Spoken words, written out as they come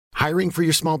Hiring for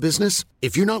your small business?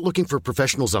 If you're not looking for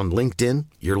professionals on LinkedIn,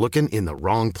 you're looking in the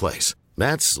wrong place.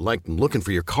 That's like looking for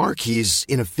your car keys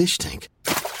in a fish tank.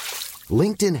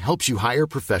 LinkedIn helps you hire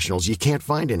professionals you can't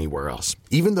find anywhere else,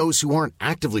 even those who aren't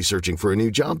actively searching for a new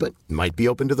job but might be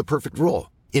open to the perfect role.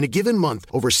 In a given month,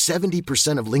 over 70%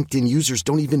 of LinkedIn users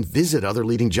don't even visit other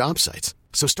leading job sites.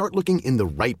 So start looking in the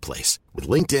right place. With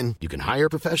LinkedIn, you can hire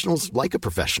professionals like a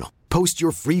professional. Post your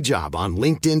free job on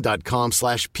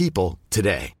linkedin.com/people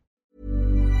today.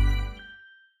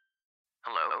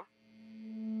 Hello?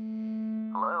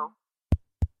 Hello?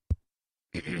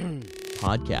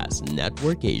 Podcast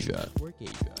Network Asia. Stand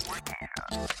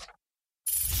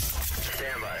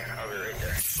by. I'll be right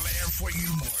there. Flair for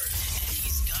humor.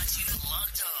 He's got you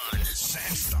locked on.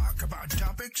 Sans talk about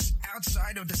topics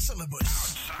outside of the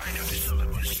syllabus.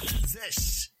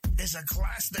 This is a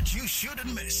class that you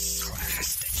shouldn't miss.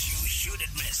 Class that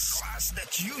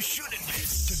you shouldn't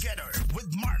miss. Together with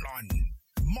Marlon,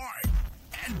 Mark,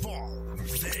 and Paul.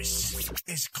 This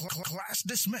is Class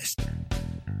Dismissed.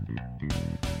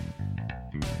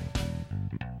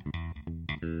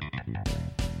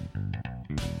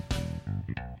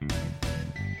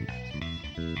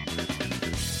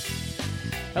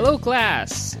 Hello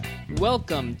class!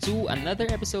 Welcome to another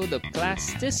episode of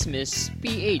Class Dismiss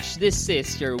PH. This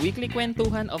is your weekly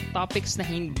kwentuhan of topics na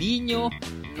hindi nyo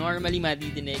normally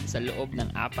madidinig sa loob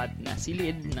ng 4 na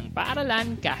silid ng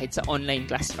paaralan kahit sa online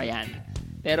class pa yan.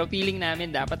 Pero feeling namin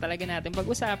dapat talaga natin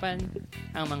pag-usapan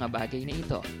ang mga bagay na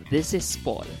ito. This is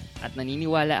Paul at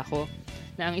naniniwala ako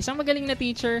na ang isang magaling na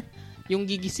teacher yung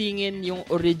gigisingin yung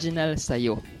original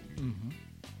sa'yo.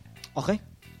 Okay,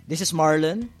 this is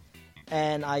Marlon.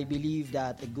 And I believe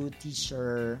that a good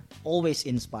teacher always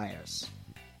inspires.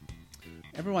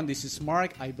 Everyone, this is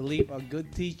Mark. I believe a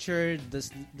good teacher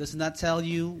does not tell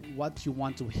you what you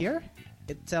want to hear.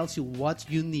 It tells you what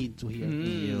you need to hear.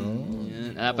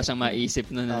 Yan. Wala pa siyang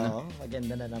maisip nun. Oo,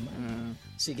 maganda na naman.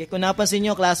 Sige, kung napansin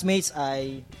nyo, classmates,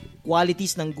 ay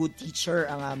qualities ng good teacher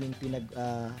ang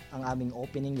aming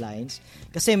opening lines.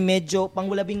 Kasi medyo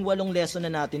pang 18 lesson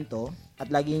na natin to. At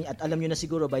alam nyo na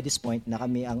siguro by this point na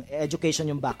kami ang education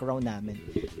yung background namin.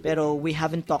 Pero we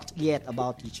haven't talked yet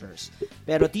about teachers.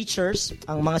 Pero teachers,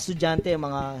 ang mga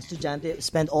estudyante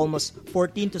spend almost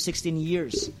 14 to 16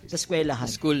 years sa eskwelahan.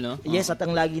 School, no? Yes, at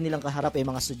ang lagi nilang kaharap ay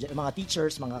mga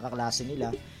teachers, mga kaklase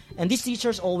nila. And these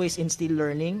teachers always instill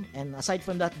learning and aside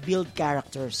from that, build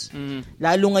characters.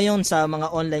 Lalo ngayon sa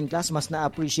mga online class, mas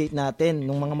na-appreciate natin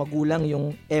nung mga magulang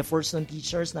yung efforts ng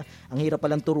teachers na ang hirap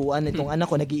palang turuan itong anak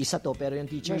ko, nag-iisa to, pero yung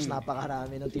teachers,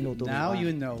 napakarami ng tinuturuan. Now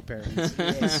you know, parents.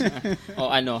 Yes.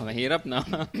 Mahirap, no?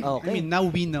 Okay. I mean, now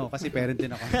we know kasi parent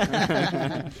din ako.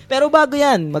 Pero bago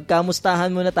yan, magkamustahan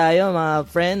muna tayo, mga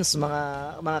friends,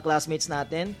 mga classmates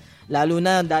natin. Lalo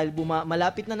na dahil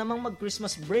malapit na namang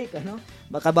mag-Christmas break, ano?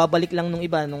 Baka babalik lang nung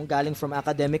iba nung galing from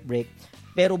academic break.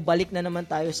 Pero balik na naman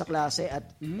tayo sa klase at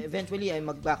eventually ay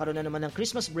magkakaroon na naman ng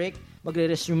Christmas break,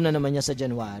 magre-resume na naman niya sa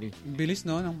January. Bilis,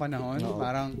 no, ng panahon. No.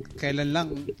 Parang kailan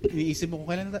lang, iniisip mo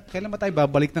kung kailan ba tayo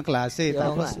babalik ng klase.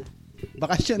 Tapos,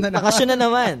 bakasyon na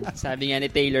naman. Sabi nga ni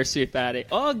Taylor Swift, pare,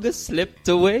 August slipped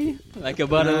away like a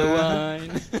bottle of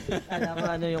wine. Alam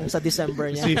mo ano yung sa December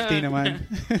niya. Swiftie naman.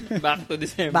 Back to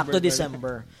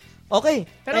December. Okay.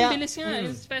 Pero ang bilis nga,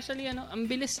 especially ang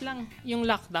bilis lang yung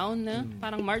lockdown na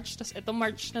parang March, tas ito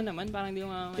March na naman, parang di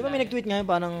mo Di ba may nag-tweet nga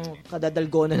parang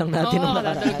kadadalgo na lang natin ng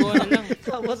nakaraan. kadadalgo na lang.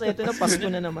 Tapos ito na, Pasko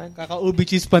na naman. Kaka-ubi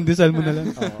cheese pandesal mo na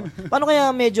lang. Paano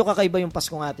kaya medyo kakaiba yung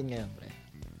Pasko natin ngayon, pre?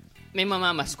 May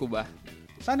mamamas ko ba?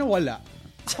 Sana wala.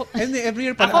 And every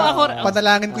year,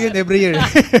 padalangin ko yun every year.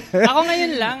 Ako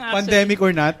ngayon lang. Actually, pandemic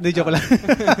or not, hindi joke lang.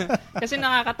 Kasi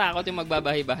nakakatakot yung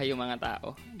magbabahay-bahay yung mga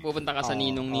tao. Pupunta ka sa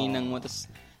ninong-ninang mo, tapos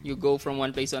you go from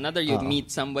one place to another, you meet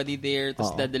somebody there,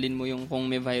 tapos dadalin mo yung kung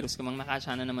may virus ka,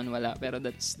 nakasya na naman wala. Pero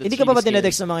that's hindi ka pa ba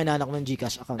tinetext ng mga inanak mo ng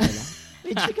Gcash account nila?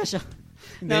 May Gcash siya.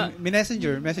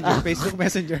 Messenger, Facebook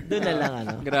Messenger. Doon na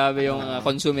lang Grabe yung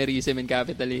consumerism and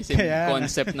capitalism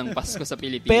concept ng Pasko sa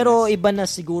Pilipinas. Pero iba na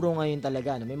siguro ngayon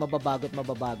talaga. May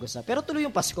mababago sa. Pero tuloy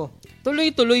yung Pasko.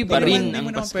 Tuloy-tuloy pa rin ang Pasko. Hindi mo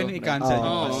naman pwedeng i-cancel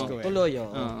yung Pasko. Tuloy.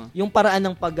 Yung paraan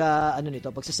ng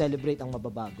pag-celebrate ang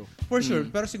mababago. For sure.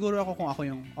 Pero siguro kung ako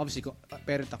yung, obviously,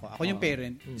 parent ako. Ako yung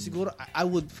parent, siguro I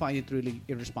would find it really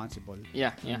irresponsible.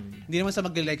 Yeah. Hindi naman sa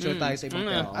mag-lecture tayo sa ibang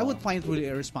parent. I would find it really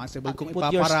irresponsible kung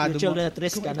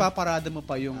ipaparado mo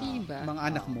pa yung mga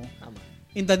anak mo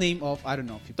in the name of, I don't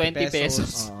know, 50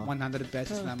 pesos, 100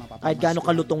 pesos na mapapamasko. Ay, gano'ng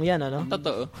kalutong yan, ano?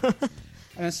 Totoo.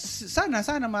 Sana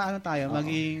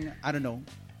maging, I don't know,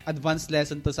 advanced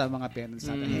lesson to sa mga parents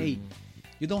natin. Hey,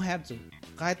 You don't have to.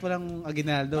 Kahit walang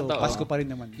aginaldo, Pasko pa rin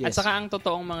naman. Yes. At saka ang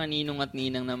totoong mga ninong at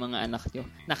ninang ng mga anak nyo,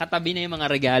 nakatabi na yung mga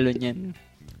regalo niyan.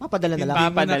 Papadala na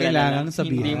lang.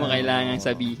 Hindi mo kailangang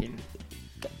sabihin.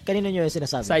 Kanino nyo yung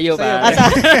sinasabi? Sa'yo ba?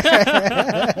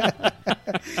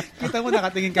 Kita mo,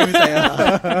 nakatingin kami sa'yo.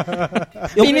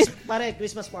 Yung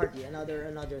Christmas party,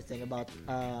 another thing about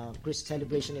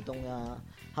celebration itong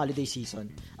holiday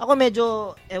season. Ako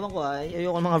medyo, ewan ko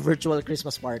ayoko ng mga virtual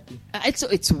Christmas party.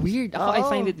 It's weird. I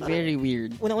find it very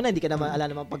weird. Una-una, hindi ka naman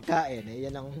alam naman pagkain.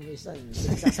 Yan ang minsan,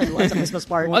 sasaluhan sa Christmas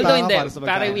party. Although hindi,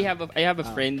 I have a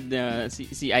friend,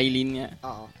 si Eileen nga.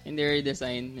 In their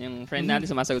design, yung friend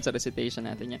natin sumasagot sa recitation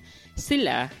natin niya.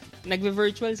 Sila,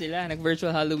 nag-virtual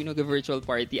Halloween, nag-virtual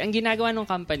party. Ang ginagawa ng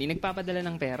company, nagpapadala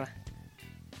ng pera.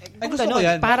 Ay, gusto ko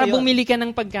yan. Para bumili ka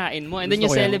ng pagkain mo and then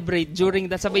you celebrate during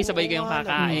that. Sabay-sabay kayong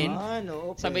kakain.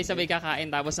 Sabay-sabay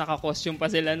kakain tapos naka-costume pa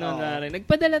sila noon.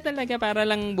 Nagpadala talaga para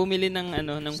lang bumili ng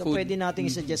so, food. So pwede nating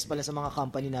i-suggest pala sa mga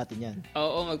company natin yan.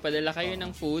 Oo, magpadala kayo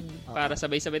ng food para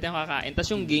sabay-sabay tayong kakain.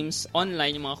 Tapos yung games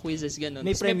online, yung mga quizzes ganun.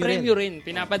 May premyo rin.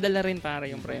 Pinapadala rin para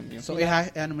yung premyo. So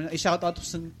i-shoutout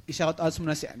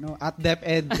muna si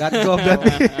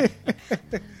 @deped.gov.ph.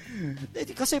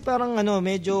 Kasi parang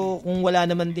medyo kung wala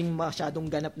naman ding masyadong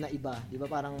ganap na iba, 'di ba?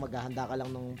 Parang maghahanda ka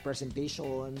lang ng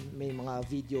presentation, may mga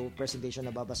video presentation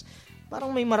na babas.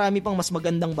 Parang may marami pang mas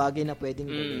magandang bagay na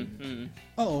pwedeng gawin.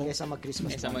 Oo. Kaysa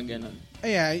mag-Christmas. Kaysa mag-ganon.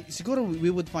 Siguro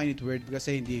we would find it weird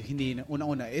kasi hindi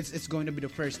una-una it's going to be the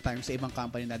first time sa ibang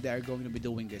company na they are going to be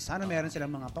doing this. Sana meron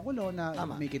silang mga pakulo na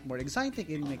make it more exciting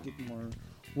and make it more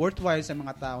worthwhile sa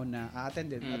mga tao na a-attend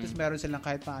it. At least meron silang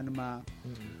kahit paano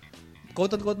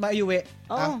quote-unquote maiuwi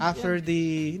after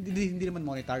the hindi naman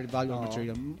monetary value of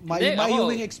material.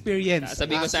 Maiuwing experience.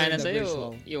 Sabi ko sana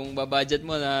sa'yo, yung babudget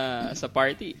mo na sa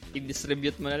party,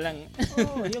 i-distribute mo na lang.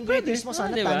 Yung greatest mo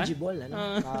sana tangible.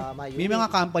 May mga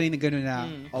company na gano'n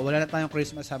na, wala na tayong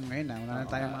Christmas ham ngayon. Wala na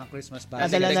tayong mga Christmas bags.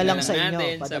 Padala na lang sa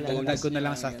inyo. Padala ko na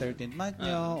lang sa 13th month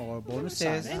nyo or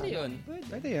bonuses.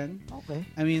 Pwede yun. Okay.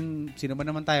 I mean, sino ba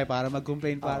naman tayo para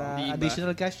mag-complain para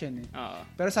additional cash yan.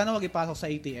 Pero sana wag ipasok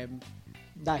sa ATM.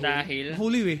 Dahil?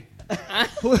 Huli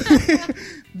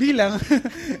bilang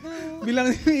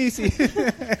easy.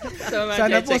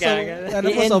 Sana po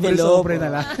sobre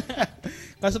na lang.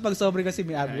 Kaso pag sobre kasi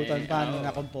may abutan pa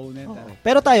na component.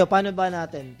 Pero tayo, paano ba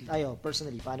natin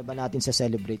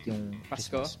sa-celebrate yung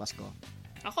Pasko?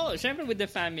 Ako, syempre with the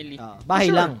family.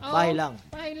 Bahay lang.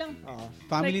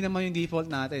 Family naman yung default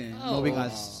natin, knowing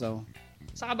us. So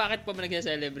saka bakit pa ba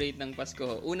nag-celebrate ng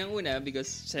Pasko? Unang-una, because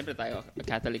siyempre tayo,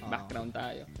 Catholic background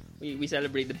tayo. We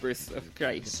celebrate the birth of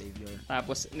Christ. The Savior.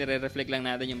 Tapos, nire-reflect lang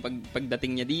natin yung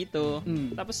pagdating niya dito.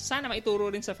 Tapos, sana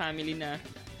maituro rin sa family na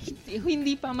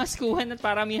hindi pa maskuhan at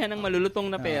paramihan ng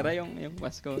malulutong na pera yung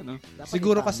Pasko. No?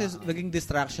 Siguro kasi naging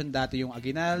distraction dati yung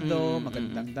aginaldo,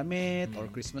 magandang damit,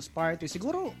 or Christmas party.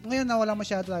 Siguro, ngayon na wala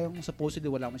masyado tayong supposedly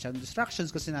wala masyadong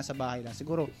distractions kasi nasa bahay lang.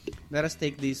 Siguro, let us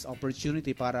take this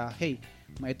opportunity para,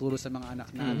 maituro sa mga anak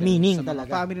natin. Meaning sa mga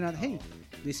talaga. Family natin,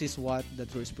 this is what the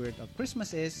true spirit of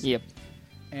Christmas is. Yep.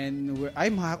 And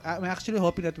I'm actually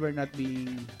hoping that we're not being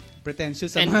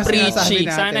pretentious and preachy.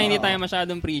 Sana hindi tayo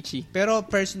masyadong preachy. Pero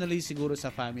personally, siguro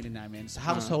sa family namin, sa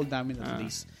household namin at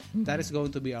least, that is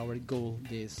going to be our goal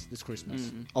this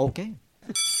Christmas. Okay.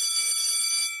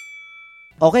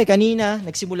 Okay, kanina,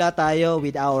 nagsimula tayo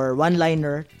with our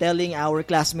one-liner telling our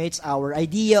classmates our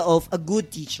idea of a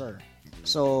good teacher.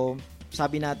 So,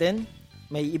 sabi natin,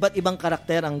 may iba't ibang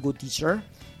karakter ang good teacher.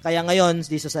 Kaya ngayon,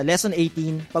 dito sa Lesson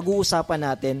 18, pag-uusapan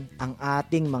natin ang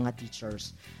ating mga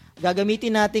teachers.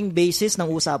 Gagamitin nating basis ng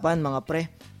usapan, mga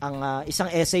pre, ang isang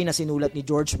essay na sinulat ni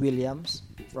George Williams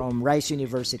from Rice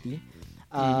University.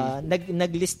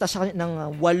 Naglista siya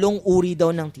ng 8 uri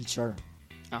daw ng teacher.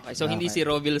 Okay, so hindi si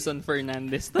Rovilson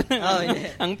Fernandez.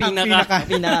 Ang pinaka.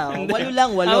 8 lang. 8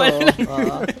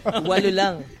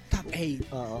 lang. Top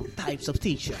 8 types of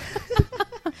teacher.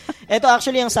 Ito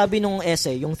actually ang sabi nung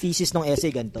essay, yung thesis ng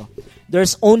essay ganito.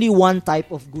 There's only one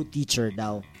type of good teacher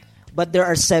daw, but there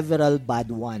are several bad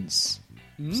ones.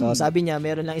 So sabi niya,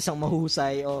 meron lang isang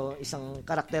mahusay o isang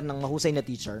karakter ng mahusay na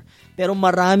teacher, pero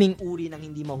maraming uri ng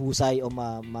hindi mahusay o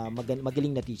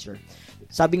magaling na teacher.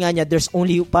 Sabi nga niya, there's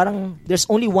only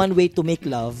one way to make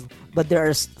love, but there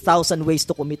are 1,000 ways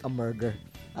to commit a murder.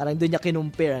 Parang doon niya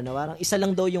kinumpare, parang isa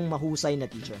lang daw yung mahusay na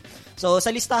teacher. So sa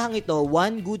listahang ito,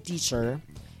 1 good teacher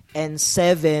and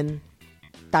 7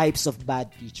 types of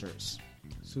bad teachers.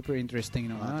 Super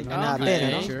interesting naman. Tingnan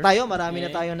natin, Sure. Tayo, marami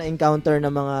na tayong na-encounter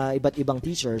ng mga iba't ibang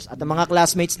teachers. At ang mga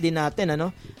classmates din natin,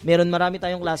 marami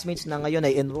tayong classmates na ngayon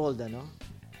ay enrolled,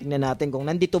 Tingnan natin kung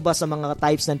nandito ba sa mga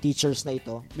types ng teachers na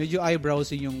ito. Medyo eyebrows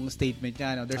yung statement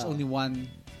niya. No? There's only one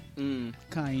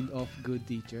kind of good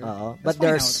teacher. But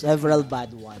there's several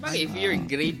bad ones. If you're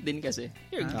great din kasi,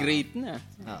 you're great na.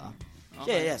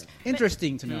 Okay. Yes.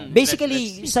 Interesting to know.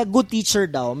 Basically, sa good teacher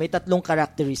daw, may 3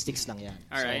 characteristics lang yan.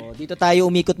 Alright. So, dito tayo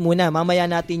umikot muna. Mamaya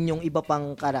natin yung iba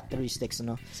pang characteristics.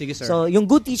 No? Sige, sir. So, yung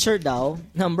good teacher daw,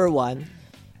 number 1,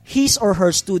 his or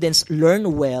her students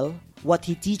learn well what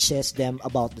he teaches them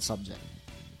about the subject.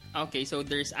 Okay, so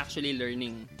there's actually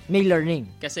learning. May learning.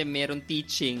 Kasi meron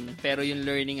teaching, pero yung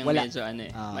learning ang Wala. medyo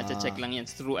matcha-check lang yan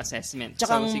through assessment.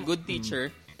 Tsaka, so si good teacher,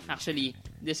 actually,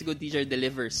 this good teacher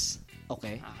delivers.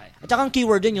 Okay. At saka ang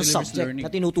keyword din yung Delivers subject learning.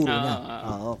 na tinuturo niya.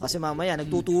 Kasi mamaya,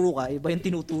 nagtuturo ka, iba yung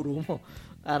tinuturo mo.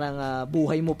 Parang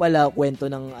buhay mo pala, kwento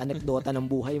ng anekdota ng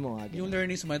buhay mo. Yung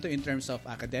learnings mo ito in terms of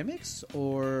academics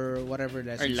or whatever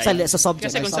lesson? Sa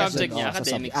subject. Kasi kung subject niya,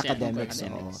 academics.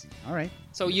 Alright.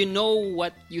 So you know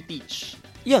what you teach.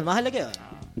 Yun, mahalaga yun.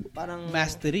 Parang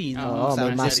mastery.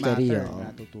 may mastery.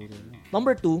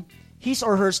 Number 2, his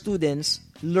or her students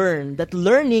learn that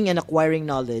learning and acquiring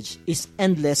knowledge is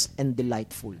endless and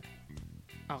delightful.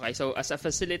 Okay, so as a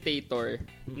facilitator,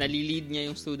 nalilid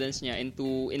niya yung students niya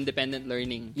into independent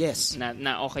learning. Yes. Na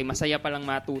okay, masaya pa lang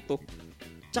matuto.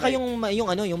 Tsaka yung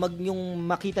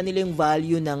makita nila yung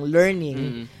value ng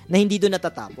learning na hindi doon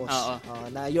natatapos.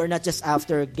 Na you're not just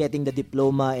after getting the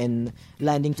diploma and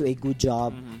landing to a good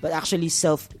job, but actually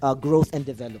self growth and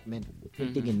development.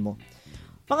 Yung tingin mo.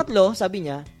 Pangatlo, sabi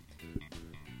niya,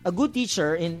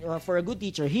 for a good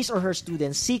teacher, his or her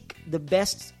students seek the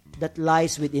best that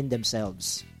lies within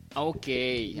themselves.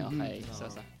 Okay.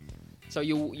 So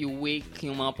you wake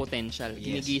yung mga potential.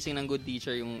 Yes. Ginigising ng good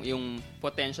teacher yung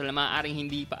potential na maaaring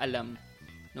hindi pa alam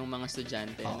ng mga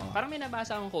estudyante. Parang may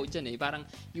nabasa akong quote dyan Parang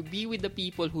you be with the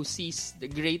people who sees the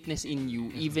greatness in you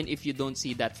even if you don't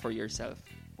see that for yourself.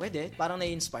 Pwede, parang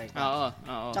na-inspire ka. Oo.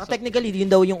 Tsaka technically, yun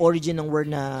daw yung origin ng word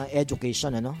na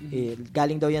education,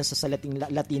 galing daw yan sa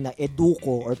Latin na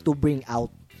educo or to bring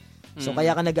out. So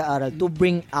kaya ka nag-aaral to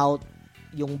bring out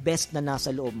yung best na nasa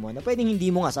loob mo. Na pwedeng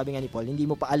hindi mo nga, sabi nga ni Paul, hindi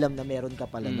mo pa alam na meron ka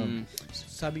pala nun.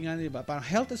 Sabi nga diba, parang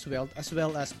health is wealth as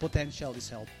well as potential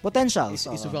is health. Potential. Is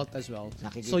wealth as well.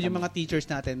 Nakikita so yung mo. mga teachers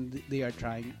natin, they are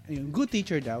trying. Yung good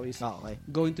teacher daw is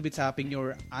going to be tapping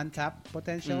your untapped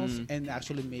potentials and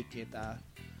actually make it a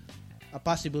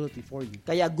possibility for you.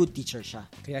 Kaya good teacher siya.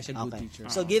 Kaya siya good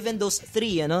teacher. So given those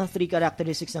 3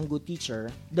 characteristics ng good teacher,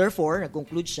 therefore,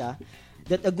 nag-conclude siya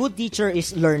that a good teacher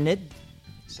is learned.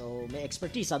 So, may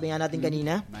expertise. Sabi nga natin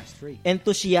kanina. Mastery.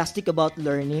 Enthusiastic about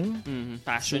learning.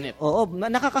 Passionate. Oo,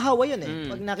 nakakahawa yun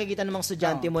Pag nakikita ng mga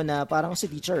estudyante mo na parang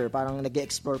si teacher, parang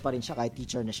nag-explore pa rin siya kahit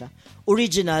teacher na siya.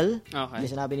 Original. Okay.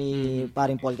 Yung sinabi ni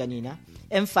paring Paul kanina.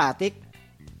 Emphatic.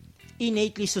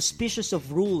 Innately suspicious of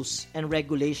rules and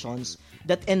regulations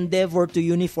that endeavor to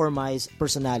uniformize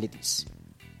personalities.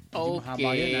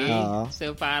 Okay.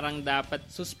 So parang dapat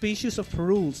suspicious of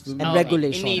rules and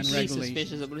regulations. Innately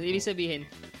suspicious of rules. Ibig sabihin,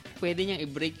 pwede niyang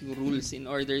i-break yung rules in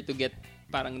order to get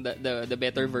parang the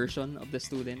better version of the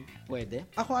student. Pwede.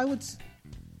 Ako, I would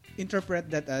interpret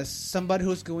that as somebody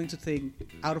who's going to think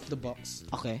out of the box.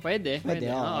 Okay. Pwede.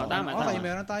 Tama. Okay,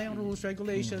 meron tayong rules,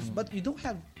 regulations, but you don't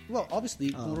have, well,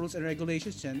 obviously, kung rules and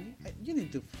regulations yan, you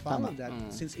need to follow that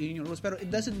since yun yung rules. Pero it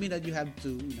doesn't mean that you have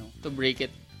to, to break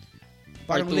it.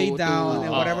 Parang lay down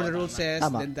and whatever the rule says,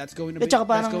 then that's going to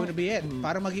be it.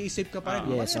 Parang mag-iisip ka pa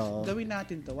rin. What if gawin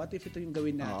natin to? What if ito yung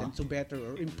gawin natin to better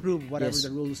or improve whatever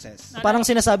the rule says? Parang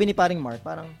sinasabi ni paring Mark,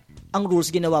 parang ang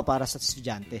rules ginawa para sa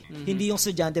estudyante. Hindi yung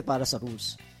estudyante para sa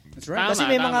rules. That's right. Kasi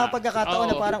may mga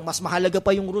pagkakataon na parang mas mahalaga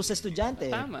pa yung rules sa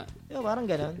estudyante. Tama. Parang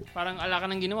ganun. Parang ala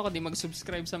ka nang ginawa kundi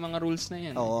mag-subscribe sa mga rules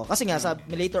na yan. Oo. Kasi nga,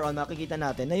 later on, makikita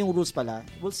natin na yung rules pala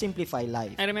will simplify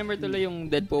life. I remember tuloy yung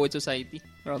Dead Poet Society.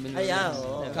 Robin Williams.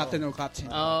 Captain or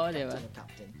Captain. Diba?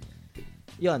 Captain.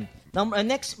 Yun.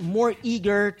 Next, more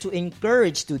eager to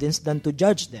encourage students than to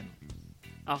judge them.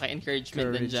 Okay,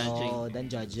 encouragement than judging. Than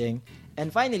judging.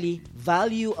 And finally,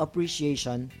 value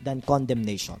appreciation than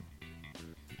condemnation.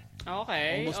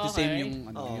 Okay. Almost the same yung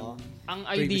ang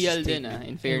ideal din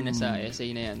in fairness sa essay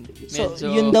na yan. Medyo, so,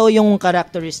 yun daw yung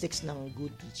characteristics ng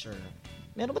good teacher.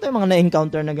 Meron ba tayong mga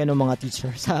na-encounter na gano'ng mga teacher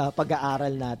sa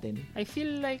pag-aaral natin? I feel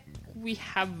like I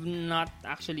have not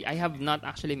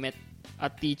actually met a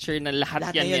teacher na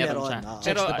lahat yan meron siya.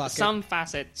 Pero some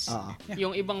facets,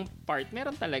 yung ibang part,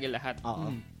 meron talaga lahat.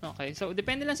 Okay, so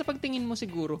depende lang sa pagtingin mo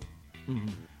siguro.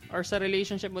 Or sa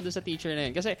relationship mo dun sa teacher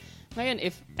na yun. Kasi ngayon,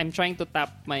 if I'm trying to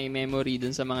tap my memory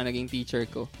dun sa mga naging teacher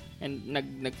ko, and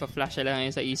nagpa-flash lang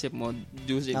ngayon sa isip mo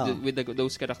with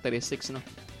those characteristics, no?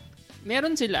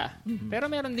 meron sila. Pero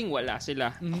meron ding wala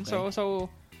sila. So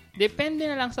depende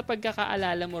na lang sa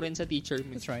pagkakaalala mo rin sa teacher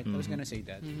mo. That's right. I was gonna say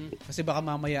that. Kasi baka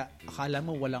mamaya akala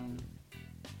mo walang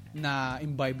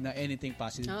na-imbibe na anything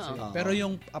positive. Pero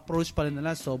yung approach pala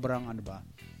nila sobrang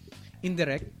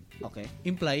indirect. Okay.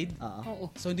 Implied.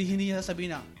 So hindi niya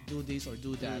sasabihin na do this or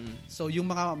do that. So yung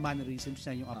mga mannerisms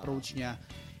niya, yung approach niya,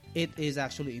 it is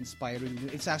actually inspiring you.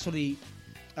 It's actually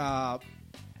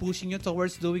pushing you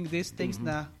towards doing these things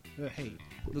na, hey,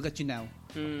 look at you now.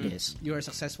 Yes. You're a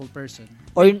successful person.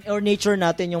 Or nature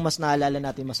natin yung mas naalala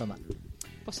natin masama.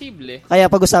 Posible. Kaya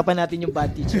pag-usapan natin yung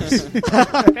bad teachers.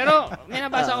 Pero may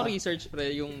nabasa akong research,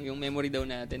 pre, yung memory daw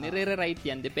natin. Nire-rewrite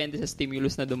yan, depende sa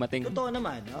stimulus na dumating. Totoo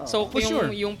naman. So,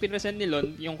 yung pinresent ni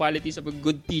Lon, yung qualities of a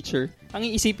good teacher, ang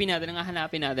iisipin natin, ang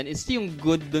hahanapin natin, is yung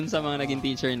good dun sa mga naging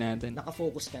teacher natin.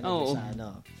 Nakafocus ka na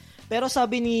sa Pero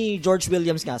sabi ni George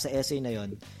Williams nga sa essay na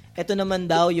yon, ito naman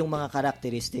daw yung mga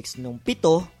characteristics nung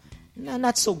 7 na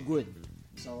not so good.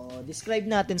 So, describe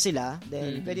natin sila.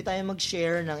 Then, pwede tayong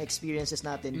mag-share ng experiences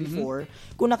natin before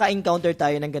kung naka-encounter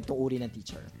tayo ng ganitong uri ng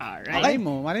teacher. Alright.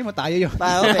 Malay mo, tayo yun.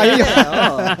 Kayo yun.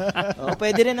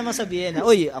 Pwede rin naman sabihin na,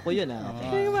 uy, ako yun.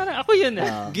 Okay. Ako yun.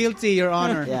 Guilty, Your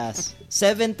Honor. Yes.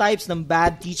 7 types ng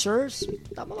bad teachers.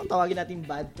 Tama kung tawagin natin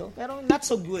bad to. Pero not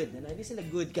so good. Hindi sila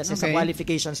good kasi sa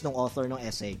qualifications ng author ng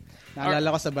essay.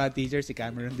 Naalala ko sa bad teacher, si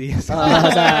Cameron Diaz.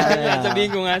 Sabihin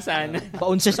ko nga sana.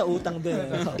 Paunsa sa utang dun.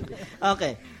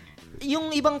 Okay.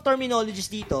 Yung ibang terminologies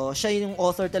dito, siya yung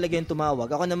author talaga yung tumawag.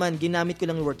 Ako naman, ginamit ko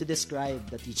lang yung word to describe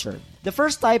the teacher. The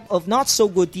first type of not so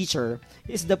good teacher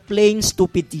is the plain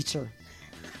stupid teacher.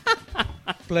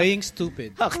 Playing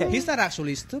stupid. Okay. He's not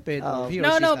actually stupid. Plain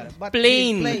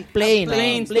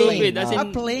stupid. As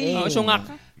in, plain. Sungak.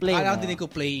 Parang dinig ko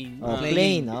plain.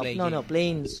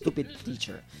 Plain stupid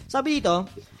teacher. Sabi dito,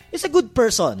 is a good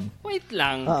person. Wait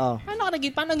lang. Paano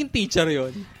naging teacher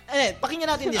yun? Pakinggan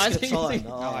natin description.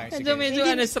 Medyo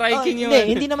striking yun.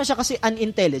 Hindi naman siya kasi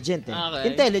unintelligent. Okay.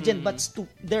 Intelligent but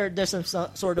there's some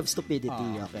sort of stupidity.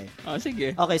 Okay. Sige.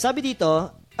 Okay, sabi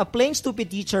dito, a plain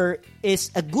stupid teacher is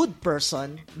a good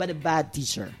person but a bad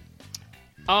teacher.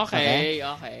 Okay.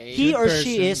 He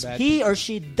or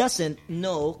she doesn't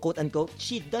know, quote unquote,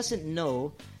 she doesn't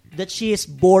know that she is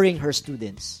boring her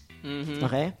students.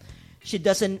 Okay? She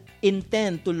doesn't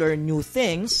intend to learn new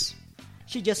things.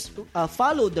 She just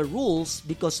follow the rules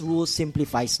because rules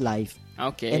simplifies life.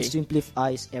 Okay. And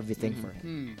simplifies everything for her.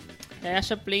 Kaya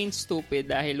siya plain stupid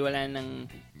dahil wala nang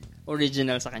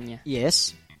original sa kanya.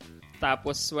 Yes.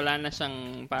 Tapos wala na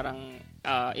siyang parang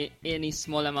any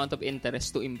small amount of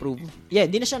interest to improve. Yeah,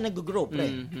 hindi na siya nag-grow, pre.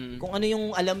 Kung ano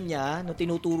yung alam niya, no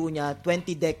tinuturo niya 2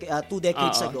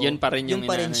 decades ago, yun pa rin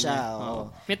siya.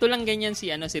 May tulang ganyan si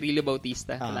Riley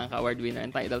Bautista, Langka Award winner,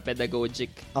 entitled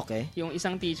Pedagogic. Okay. Yung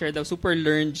isang teacher daw, super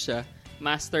learned siya.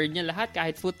 Mastered niya lahat,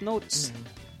 kahit footnotes.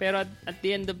 Pero at the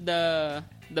end of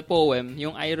the poem,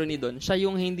 yung irony doon, siya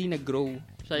yung hindi nag-grow.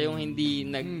 Siya yung hindi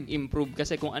nag-improve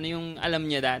kasi kung ano yung alam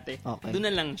niya dati, doon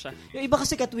na lang siya. Yung iba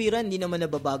kasi katwiran, hindi naman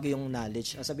nababago yung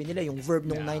knowledge. Sabi nila, yung verb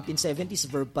nung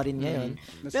 1970s, verb pa rin ngayon.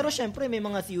 Pero syempre, may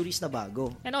mga theories na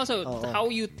bago. And also,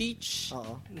 how you teach,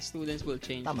 the students will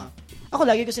change. Tama. Ako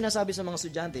lagi ko sinasabi sa mga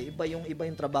estudyante, iba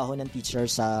yung trabaho ng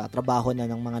teacher sa trabaho na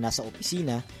ng mga nasa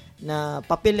opisina, na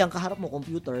papel ang kaharap mo,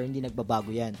 computer, hindi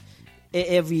nagbabago yan.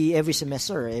 Every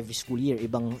semester, every school year,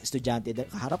 ibang estudyante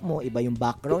kaharap mo, iba yung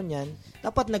background niyan.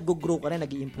 Dapat nag-grow ka rin,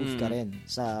 nag-i-improve ka rin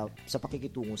sa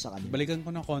pakikitungo sa kanila. Balikan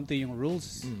ko ng konti yung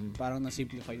rules. Parang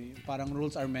na-simplify. Parang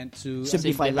rules are meant to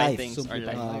simplify life.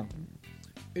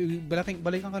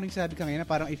 Balikan ko rin sabi ka ngayon,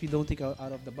 parang if you don't think out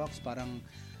of the box, parang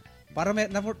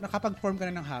nakapag-form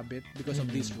ka na ng habit because of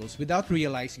these rules without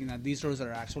realizing na these rules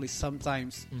are actually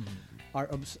sometimes are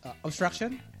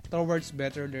obstruction towards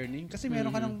better learning. Kasi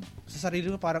meron ka ng sa sarili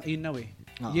mo parang inaw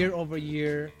year over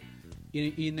year,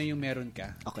 yun na yung meron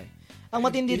ka. Okay. Ang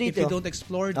matindi rito, if you don't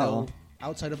explore though,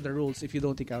 outside of the rules, if you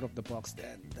don't think out of the box,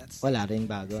 then that's wala rin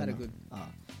bago. That's not a good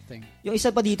thing. Yung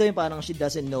isa pa dito, yung parang she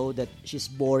doesn't know that she's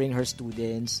boring her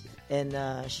students and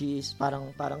she's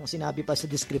parang sinabi pa sa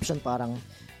description, parang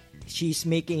she's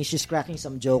cracking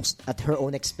some jokes at her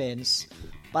own expense.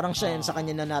 Parang siya sa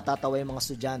kanya na natatawa yung mga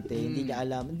estudyante, hindi niya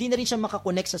alam. Hindi na rin siya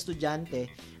makakonect sa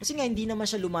estudyante kasi nga hindi naman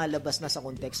siya lumalabas na sa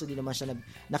konteksto, hindi naman siya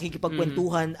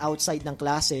nakikipagkwentuhan outside ng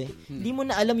klase. Hindi mo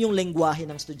na alam yung lengguwahe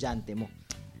ng estudyante mo.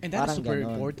 And that's super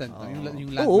important.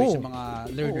 Yung language ng mga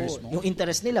learners mo. Yung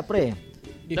interest nila, pre.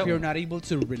 If you're not able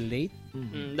to relate,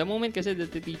 the moment kasi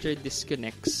that the teacher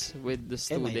disconnects with the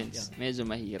students, medyo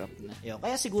mahirap na.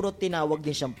 Kaya siguro tinawag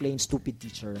din siyang plain stupid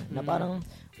teacher na parang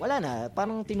wala na,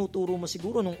 parang tinuturo mo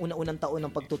siguro nung una-unang taon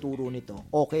ng pagtuturo nito.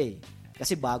 Okay.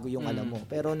 Kasi bago yung alam mo.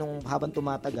 Pero nung habang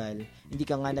tumatagal, hindi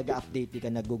ka nga nag-update, hindi ka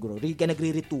nag-grow, hindi ka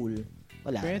nagre-retool,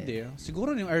 wala. Pwede.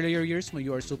 Siguro yung earlier years mo, you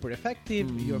are super effective,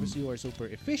 you are super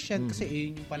efficient, kasi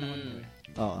yun yung panahon mo.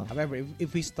 However,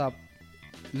 if we stop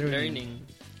learning,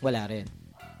 wala rin.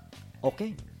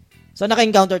 Okay. So,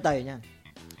 naka-encounter tayo niyan.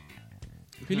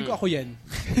 Feeling ko ako yan.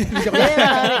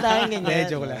 Marami tayong ganyan.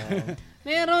 Joke lang.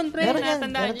 Meron, pre.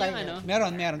 Natandaan niyo yung ano?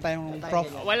 Meron tayong prof.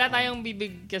 Wala tayong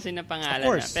bibig kasi na pangalan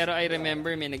na. Pero I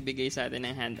remember may nagbigay sa atin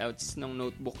ng handouts ng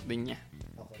notebook din niya.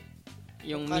 Okay.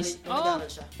 Yung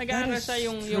nag-aaral siya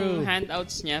yung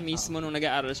handouts niya mismo nung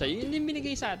nag-aaral siya. Yun din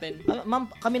binigay sa atin. Ma'am,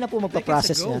 kami na po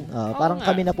magpa-process yan. Parang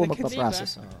kami na po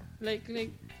magpa-process. Like,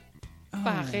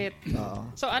 bakit?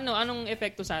 So anong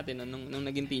epekto sa atin nung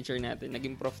naging teacher natin,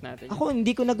 naging prof natin? Ako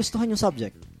hindi ko nagustuhan yung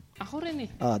subject. Ako rin eh.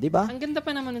 Di ba? Ang ganda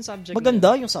pa naman ng subject.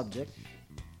 Maganda yung subject.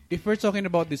 If we're talking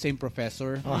about the same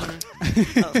professor,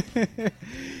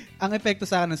 ang epekto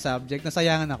sa akin ng subject,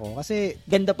 nasayangan ako kasi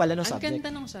ganda pala ng subject. Ang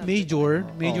ganda ng subject.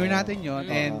 Major natin yon,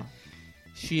 and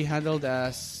she handled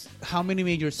us how many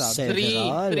major subjects?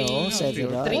 3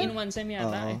 in 1 sem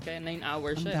yata. Kaya 9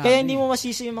 hours siya. Kaya hindi mo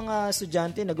masisi yung mga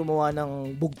estudyante na gumawa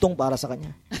ng bugtong para sa kanya.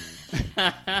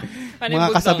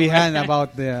 Mga kasabihan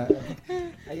about the...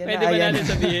 Pwede ba natin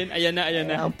sabihin? Ayan na.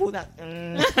 Ang punak.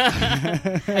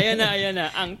 Ayan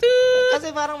na. Ang toot! Kasi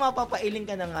parang mapapailing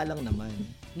ka na nga lang naman.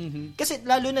 Kasi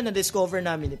lalo na na-discover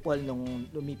namin ni Paul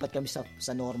nung lumipat kami sa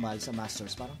normal, sa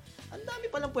masters. Parang, ang dami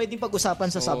palang pwedeng pag-usapan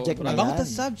sa subject na yan. About the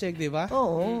subject, di ba?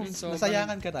 Oo.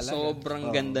 Nasayangan ka talaga.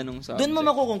 Sobrang ganda nung subject. Doon mo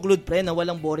makukonclude, pre, na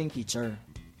walang boring teacher.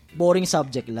 Boring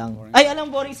subject lang. Ay,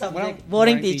 alam, boring subject.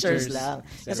 Boring teachers lang.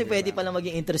 Kasi pwede palang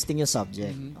maging interesting yung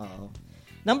subject. Oo.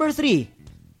 Number 3.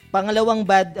 Pangalawang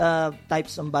bad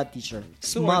types ng bad teacher.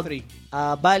 Smug.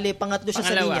 Bale, pangatlo siya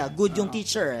sa linya. Good yung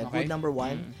teacher. Okay. Good number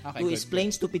 1. 2 is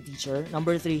plain stupid teacher.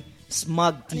 Number 3,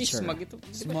 smug teacher. Smug ito?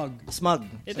 Smug.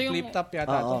 Ito yung flip top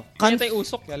yata ito. Ito yung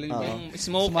usok. Yung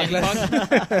smoke and fog.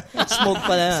 Smoke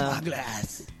pala.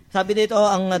 Smuglass. Sabi dito,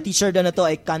 ang teacher daw na to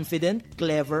ay confident,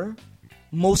 clever,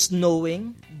 most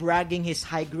knowing, bragging his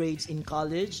high grades in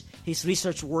college, his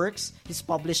research works, his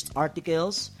published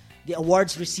articles, the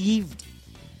awards received.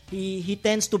 He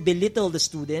tends to belittle the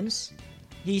students.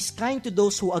 He's kind to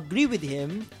those who agree with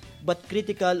him, but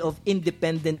critical of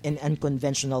independent and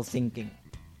unconventional thinking.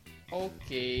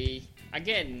 Okay.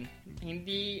 Again,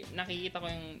 hindi nakikita ko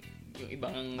yung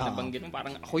ibang nabanggit mo.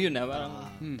 Parang ako yun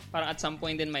parang at some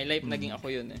point in my life, naging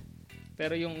ako yun eh.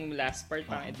 Pero yung last part,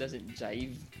 parang it doesn't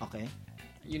jive. Okay.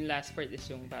 Yung last part is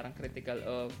yung parang critical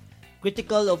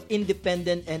of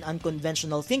independent and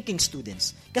unconventional thinking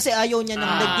students. Kasi ayaw niya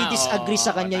nang nagdi-disagree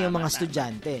sa kanya yung mga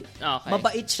estudyante. Okay.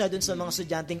 Mabait siya dun sa mga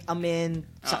estudyanteng amen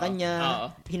sa kanya,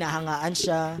 hinahangaan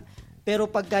siya. Pero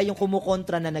pagka yung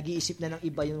kumukontra na, nag-iisip na ng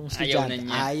iba yung estudyante,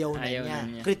 ayaw na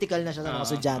niya. Critical na siya sa mga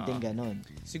estudyanteng ganon.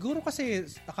 Siguro kasi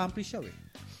accomplished siya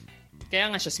Kaya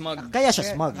nga siya smug. Kaya siya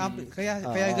smug. Kaya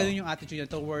ganun yung attitude niya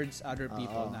towards other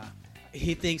people na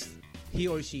he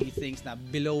or she thinks na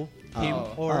below him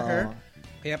or her.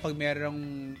 Kaya pag merong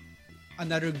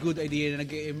another good idea na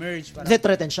nag-emerge, kasi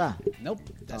threaten siya. Nope,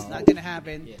 that's not gonna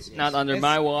happen. Yes. Not under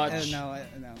my watch. No.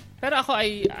 Pero ako,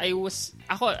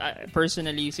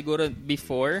 personally, siguro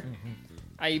before,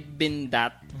 I've been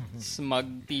that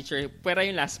smug teacher. Pero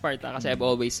yung last part, kasi I've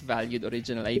always valued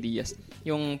original ideas.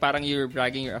 Yung parang you're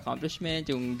bragging your accomplishment,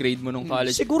 yung grade mo nung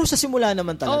college. Siguro sa simula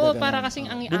naman talaga. Oo, para kasing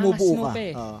ang angas mo pa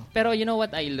eh. Pero you know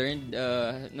what I learned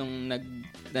nung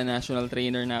na national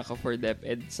trainer na ako for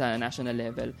DepEd sa national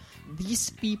level?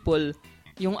 These people,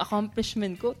 yung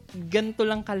accomplishment ko, ganito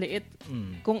lang kaliit.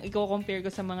 Kung i-compare ko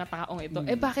sa mga taong ito,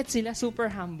 bakit sila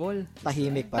super humble?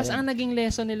 Tahimik pa rin. Tapos ang naging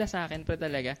lesson nila sa akin, pero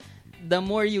talaga, the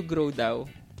more you grow daw,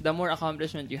 the more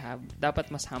accomplishment you have, dapat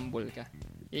mas humble ka.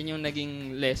 Yun yung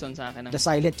naging lesson sa akin. The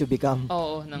silent you become.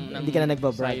 Oo. Hindi ka na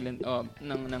nagbabrag. Silent,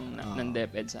 ng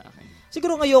DepEd sa akin.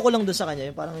 Siguro ayoko lang dun sa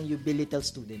kanya, yung parang you belittle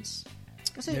students.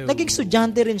 Kasi naging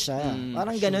estudyante rin siya.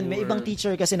 Parang ganun. May ibang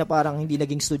teacher kasi na parang hindi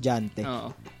naging estudyante.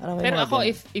 Pero ako,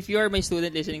 if you're my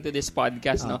student listening to this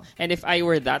podcast, and if I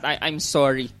were that, I'm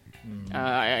sorry.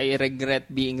 I regret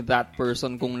being that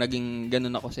person kung naging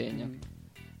ganun ako sa inyo.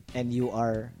 And you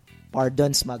are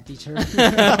pardon, smug teacher.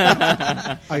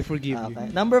 I forgive you.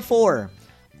 Number 4,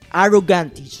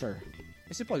 arrogant teacher.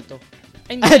 Si Paul to.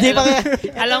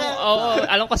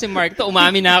 Alam ko si Mark to,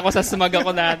 umami na ako sa smug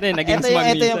ako dati. Naging smug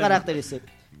minsan. Ito yung characteristic.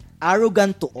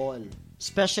 Arrogant to all.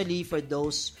 Especially for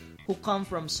those who come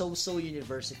from so-so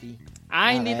university.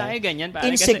 Hindi tayo ganyan.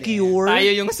 Insecure.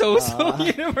 Tayo yung so-so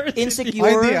university.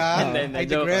 Insecure. I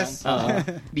digress.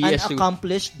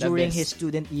 Unaccomplished during his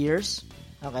student years.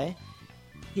 Okay?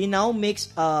 he now makes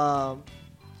a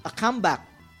comeback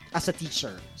as a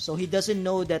teacher. So he doesn't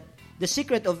know that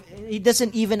he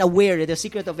doesn't even aware that the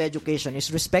secret of education is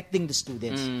respecting the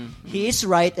students. He is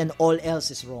right and all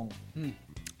else is wrong.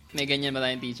 May ganyan ba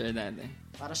tayong teacher dati?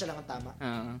 Para siya lang ang tama.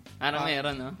 Parang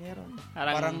meron, no? Meron.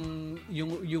 Parang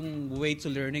yung way to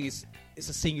learning is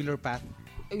a singular path.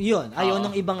 Yun. Ayaw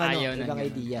ng ibang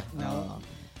idea. No.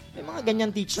 May mga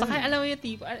ganyan teacher. Saka alam mo yung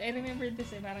tipo, I remember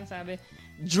this parang sabi,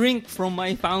 drink from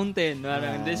my fountain.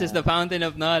 Parang, this is the fountain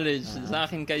of knowledge. Sa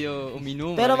akin kayo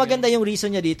uminom. Pero maganda yung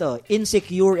reason niya dito.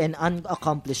 Insecure and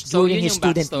unaccomplished during his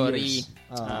student years.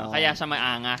 Kaya siya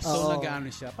maangas. So,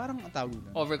 nag-ano siya. Parang tawag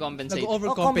na. Overcompensate.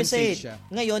 Nag-overcompensate siya.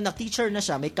 Ngayon, na-teacher na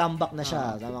siya. May comeback na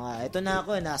siya. Ito na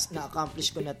ako.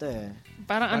 Na-accomplish ko na to eh.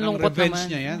 Parang ang lungkot naman.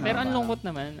 Niya yan, pero ang lungkot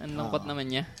naman. Ang lungkot naman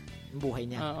niya. Ang buhay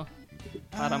niya. Oo.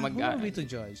 Para who are we to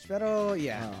judge? Pero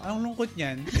ang lungkot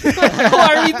niyan. Who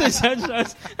are we to judge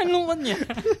us? Ang lungkot niya.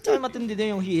 Tsaka matindi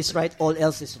din yung he is right, all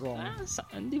else is wrong.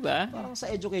 Di ba? Parang sa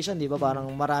education, di ba?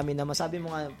 Parang marami naman. Sabi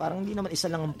mo nga, parang hindi naman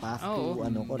isa lang ang path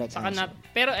to correct answer.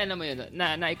 Pero alam mo yun,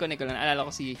 na-iconic ko lang. Alala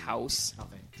ko si House.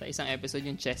 Okay. Sa isang episode,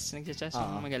 yung chess. Nagsa-chess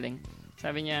yung magaling.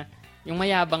 Sabi niya, yung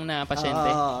mayabang na pasyente.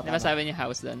 Diba sabi niya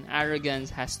House doon, arrogance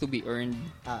has to be earned.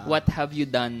 What have you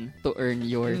done to earn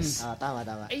yours? Tama.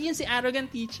 Yun si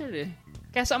arrogant teacher eh.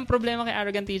 Kaya ang problema kay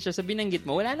arrogant teacher, sa binanggit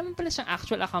mo, wala naman pala siyang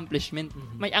actual accomplishment.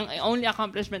 Ang only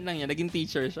accomplishment lang niya, naging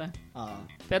teacher siya.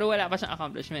 Pero wala pa siyang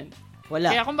accomplishment.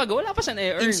 Wala. Kaya kumbaga, wala pa siyang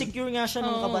i-earn. Insecure nga siya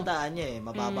nung kabataan niya eh.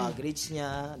 Mababa grades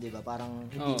niya, di ba? Parang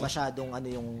hindi masyadong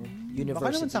yung university.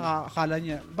 Baka naman sa akala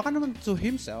niya, baka naman to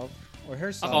himself, or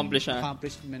herself,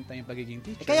 accomplishment na yung pagiging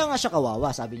teacher. Kaya nga siya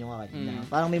kawawa, sabi niyo nga kanina.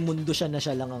 Parang may mundo siya na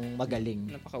siya lang ang magaling.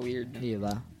 Napaka-weird. Di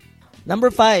ba? Number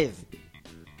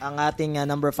 5. Ang ating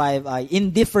number 5 ay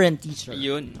indifferent teacher.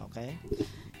 Yun. Okay?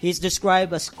 He's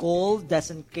described as cold,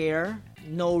 doesn't care,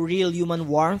 no real human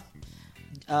warmth.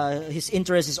 His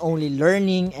interest is only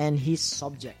learning and his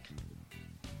subject.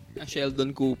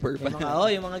 Sheldon Cooper pa.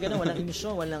 Yung mga ganun, walang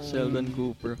emosyon, walang... Sheldon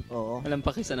Cooper. Oo. Walang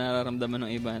paki sa nararamdaman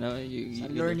ng iba. No? Sa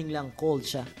learning lang, cold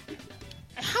siya.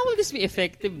 How will this be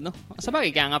effective, no? Sabagay,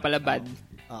 kaya nga pala bad.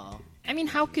 Oo. I mean,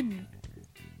 how could...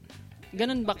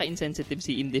 Ganun ba ka-insensitive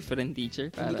si indifferent teacher?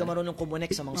 Hindi ka marunong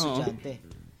kumonek sa mga estudyante.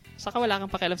 Saka wala kang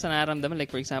pakialam sa nararamdaman.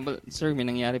 Like, for example, sir, may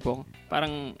nangyari po.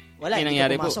 Parang, wala, may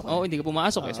nangyari po. Hindi ka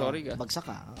pumasok. Sorry ka. Bagsak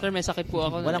ka. Sir, may sakit po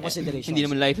ako. Walang consideration. Hindi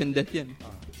naman life and death yan.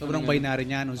 Sobrang binary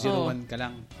niya, 0-1 ka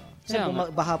lang. Sir,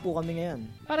 baha po kami ngayon.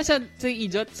 Para sa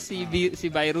idiot, si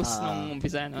Virus nung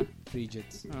umpisa, no?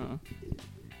 Regents.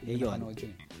 Yun.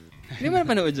 Hindi mo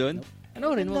napanood yun?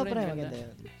 Panoorin mo rin. Maganda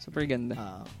yun. Super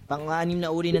ganda. Pang-anim na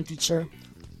uri ng teacher,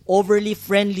 overly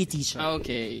friendly teacher.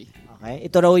 Okay.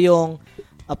 Ito raw yung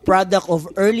a product of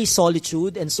early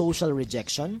solitude and social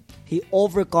rejection. He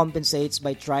overcompensates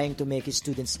by trying to make his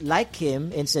students like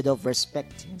him instead of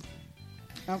respect him.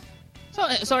 So,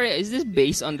 sorry, is this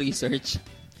based on research?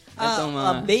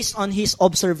 Based on his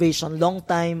observation, long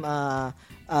time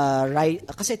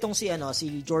kasi itong si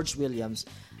George Williams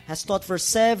has taught for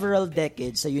several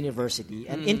decades sa university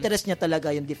and interest niya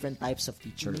talaga yung different types of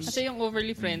teachers. Kasi yung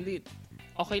overly friendly,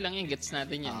 okay lang yan, gets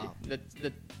natin yan.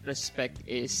 That respect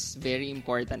is very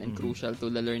important and crucial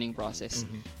to the learning process.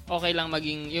 Okay lang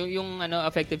maging yung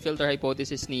affective filter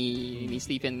hypothesis ni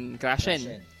Stephen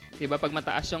Krashen. Diba pag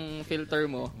mataas yung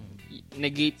filter mo,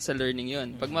 negate sa learning yun.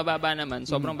 Pag mababa naman,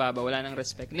 sobrang baba, wala nang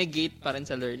respect, negate pa rin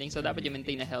sa learning. So dapat you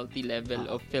maintain a healthy level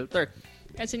of filter.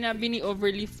 Kaya sinabi ni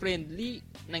overly friendly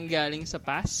nanggaling sa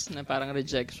past na parang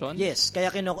rejection. Yes, kaya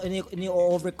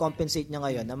ni-overcompensate niya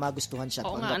ngayon na magustuhan siya.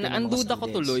 Oo nga, ang duda ko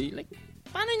tuloy, like,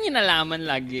 paano niya nalaman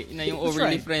lagi na yung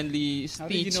overly friendly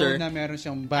teacher na meron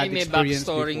siyang bad may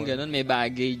backstory ganun, may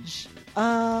baggage?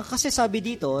 Kasi sabi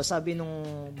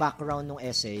nung background nung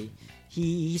essay,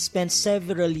 he spent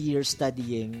several years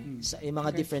studying sa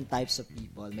mga different types of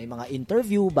people. May mga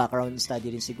interview, background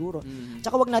study rin siguro.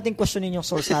 Tsaka wag natin questionin yung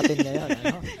source natin ngayon.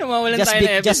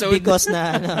 Just because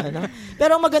na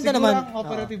Pero maganda siguro naman. Siguro ang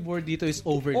operative word dito is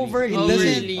overly.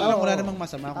 Overly. Parang wala namang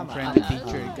masama kung friendly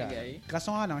teacher ka.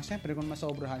 Kaso nga lang, syempre kung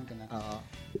masobrahan ka na.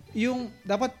 Yung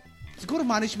dapat, siguro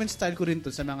management style ko rin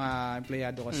to sa mga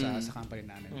empleyado ko sa company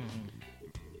namin.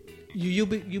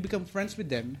 You become friends with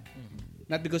them.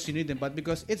 Not because you need them, but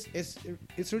because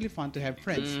it's really fun to have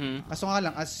friends. Kaso nga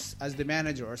lang, as the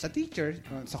manager or sa teacher,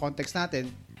 sa context natin,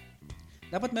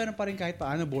 dapat meron pa rin kahit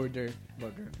paano border.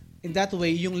 In that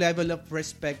way, yung level of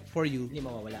respect for you, hindi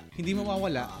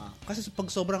mawawala. Kasi pag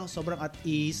sobrang at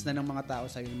ease na ng mga tao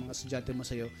sa'yo, ng mga estudyante mo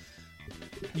sa'yo,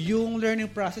 yung learning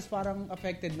process parang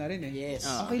affected na rin eh. Yes.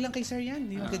 Okay lang kay sir yan.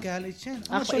 Hindi magagalit yan.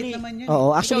 Actually, naman yan.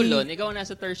 Actually, ikaw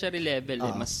nasa tertiary level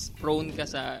mas prone ka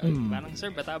sa parang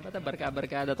sir, bata-bata,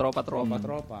 barka-barkada,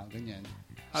 tropa-tropa, ganyan.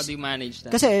 How do you manage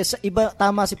that? Kasi sa iba,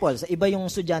 tama si Paul, sa iba yung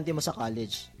estudyante mo sa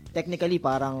college. Technically,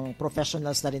 parang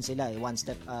professionals na rin sila eh. One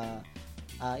step,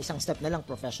 isang step na lang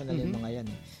professional yung mga yan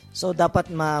eh. So,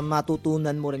 dapat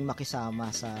matutunan mo ring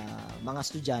makisama sa mga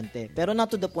estudyante. Pero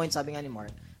not to the point, sabi nga ni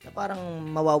Mark, na parang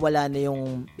mawawala na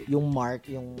yung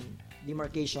mark, yung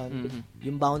demarcation,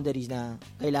 yung boundaries na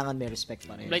kailangan may respect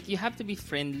pa rin. Like, you have to be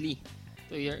friendly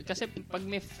to kasi pag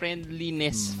may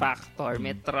friendliness factor,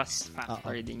 may trust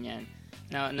factor din yan.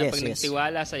 Na pag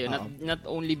nagtiwala sa'yo, not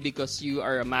only because you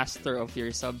are a master of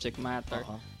your subject matter,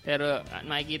 pero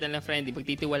makikita lang friendly,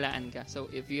 pagtitiwalaan ka.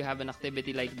 So, if you have an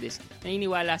activity like this,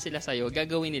 naniniwala sila sa'yo,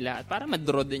 gagawin nila at para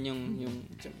ma-draw din yung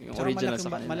original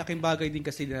sa kanila. Malaking bagay din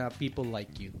kasi na people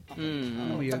like you.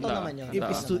 Totoo naman yun.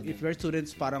 If your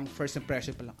students parang first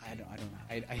impression pa lang,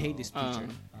 I hate this teacher.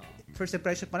 First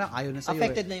impression pa lang, ayaw na sa'yo.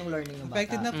 Affected na yung learning ng bata.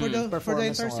 Affected na for the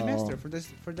entire semester,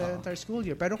 for the entire school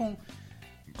year. Pero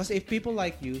kasi if people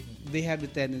like you, they have the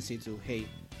tendency to, hey,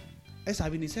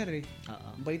 sabi ni sir eh.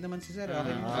 Bait naman si sir.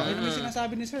 Okay naman yung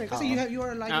sinasabi ni sir. Kasi you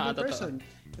are a likable person.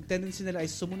 Ang tendency nila ay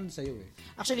sumunod sa'yo eh.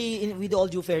 Actually, with all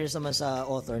due fairness naman sa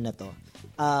author na to,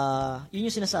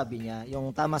 yun yung sinasabi niya,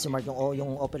 yung tama si Mark,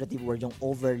 yung operative word, yung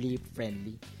overly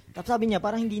friendly. Tapos sabi niya,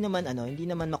 parang hindi naman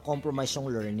ma-compromise yung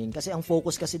learning. Kasi ang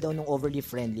focus kasi daw ng overly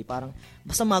friendly, parang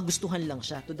basta magustuhan lang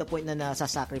siya to the point na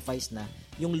nasa-sacrifice na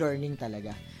yung learning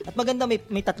talaga. At maganda,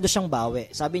 may tatlo siyang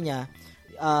bawi. Sabi niya,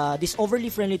 this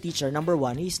overly friendly teacher, number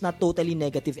 1, he's not totally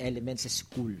negative elements sa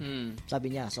school.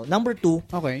 Sabi niya. So, number 2,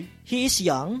 he is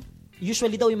young.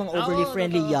 Usually daw yung mga overly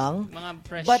friendly young.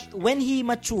 But when he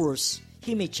matures,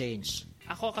 he may change.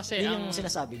 Ako kasi yung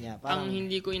sinasabi niya. Parang, ang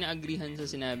hindi ko inaagrihan sa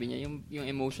sinabi niya, yung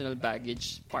emotional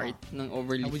baggage part ng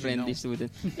overly friendly student.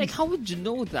 Like, how would you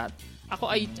know that? Ako,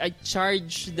 I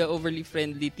charge the overly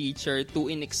friendly teacher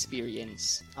to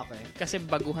inexperience. Okay. Kasi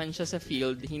baguhan siya sa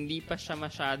field, hindi pa siya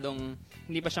masyadong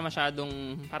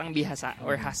parang bihasa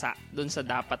or hasa doon sa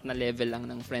dapat na level lang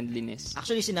ng friendliness.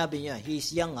 Actually, sinabi niya,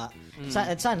 he's young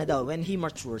sana daw, when he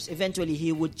matures, eventually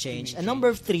he would change. And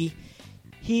number 3,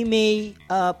 he may,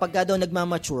 pagka daw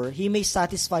nagmamature, he may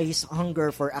satisfy his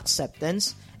hunger for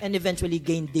acceptance and eventually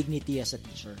gain dignity as a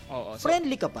teacher. So,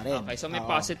 friendly ka pa rin. Okay, so may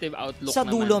positive outlook sa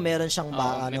dulo naman. Meron siyang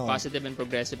may positive and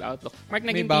progressive outlook. Mark,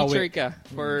 naging teacher ka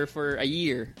for a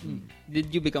year.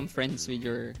 Did you become friends with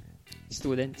your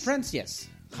students? Friends, yes.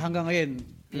 Hanggang ngayon,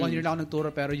 1 year lang ako nagturo,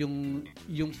 pero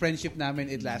yung friendship namin,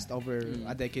 it last over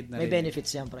a decade na rin. May benefits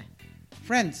siyempre.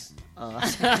 Friends.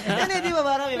 Hindi, di ba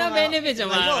parang may benefits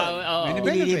yung mga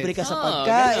libre ka sa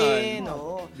pagkain.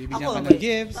 Bibigyan ka ng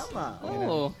gifts. Tama.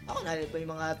 Ako,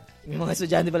 may mga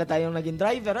estudyante pala tayong naging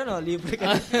driver, libre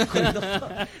ka.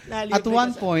 At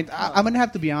one point, I'm gonna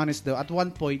have to be honest though, at one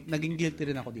point, naging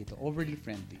guilty rin ako dito. Overly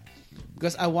friendly.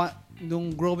 Because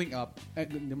nung growing up,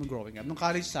 nung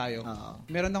college tayo,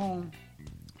 meron akong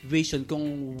vision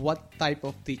kung what type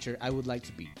of teacher I would like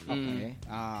to be. Okay.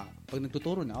 Pag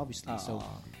nagtuturo na, obviously. So,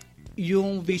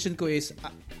 yung vision ko is,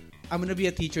 I'm gonna be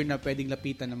a teacher na pwedeng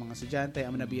lapitan ng mga estudyante.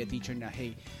 I'm gonna be a teacher na,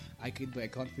 hey, I could be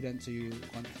confident to you.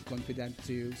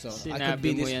 So, sinabi I could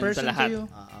be this person to you.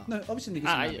 No, obviously, hindi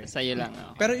ko sinabi. Sa'yo lang.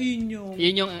 Pero yun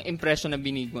yung impression na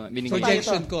binigay.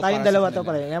 Projection ko. Tayong dalawa to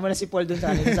pala. Yan mo na si Paul dun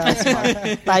sa akin.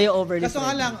 Tayo overly. Kaso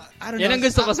nga lang, I don't know. Yan ang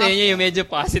gusto ko sa inyo, yung medyo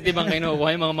positive ang kinuha,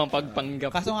 yung mga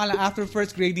mapagpanggap. Kaso nga lang, after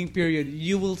first grading period,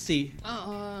 you will see.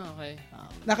 Okay.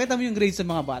 Nakita mo yung grades sa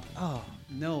mga bata.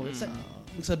 No.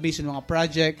 Submission mga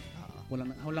project.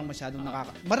 Walang masyadong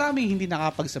maraming hindi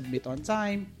nakapag-submit on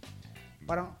time.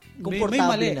 Parang may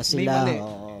mali na sila.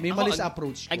 May mali sa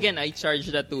approach ko. Again, I charge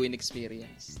that to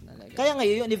inexperience. Kaya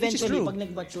ngayon, eventually, pag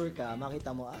nag-mature ka,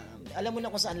 makita mo, alam mo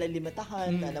na kung saan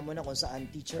limitahan, alam mo na kung saan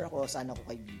teacher ako, saan ako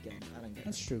kaibigan.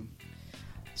 That's true.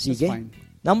 Sige.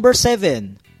 Number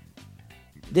 7.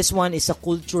 This one is a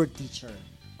culture teacher.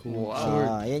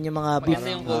 Wow. Yan yung mga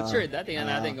maganda yung culture. Tingnan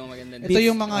natin kung maganda. Ito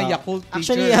yung mga Yakult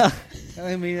teacher.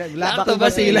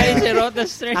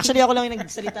 Actually, ako lang yung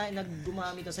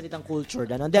gumamit ng salitang culture.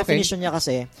 Ang definition niya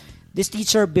kasi, this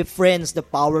teacher befriends the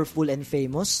powerful and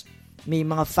famous. May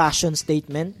mga fashion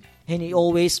statement. And he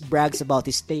always brags about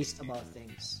his taste about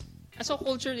things. So,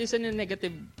 culture is in a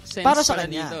negative sense para sa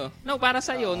kanya. Dito. No, para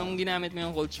sa'yo, nung ginamit mo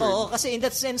yung culture. Oo, kasi in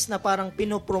that sense na parang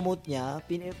pinopromote niya,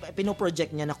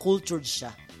 pinoproject niya na cultured siya.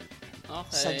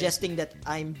 suggesting that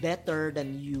I'm better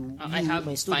than you, I have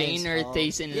my students. finer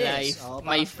taste in life.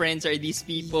 My friends are these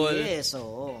people. Yes,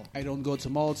 I don't go to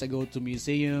malls, I go to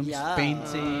museums,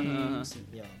 paintings.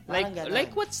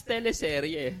 Like what's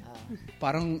teleserye?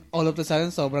 Parang all of a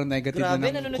sudden, sobrang negative na ng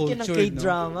culture. Grabe, nanonood ka ng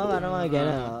K-drama. Parang mga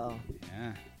gano'n.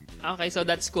 Okay, so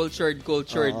that's cultured.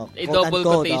 A double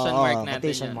quotation mark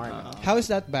natin. How is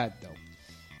that bad though?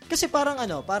 Kasi parang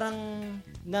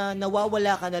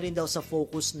nawawala ka na rin daw sa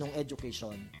focus ng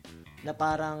education. Na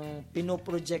parang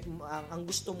pinoproject mo, ang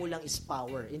gusto mo lang is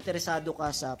power. Interesado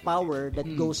ka sa power that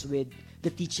goes with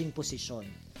the teaching position.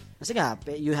 Kasi nga,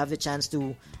 you have the chance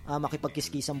to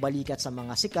makipagkiskisang balikat sa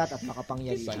mga sikat at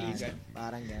makapangyarihan.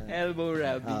 Parang gano'n. Elbow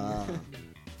rubbing.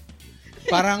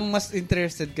 Parang mas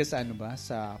interested ka sa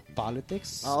sa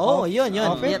politics? Oo, yun.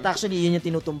 Actually, yun yung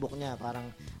tinutumbok niya. Parang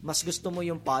mas gusto mo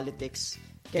yung politics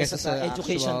kaysa sa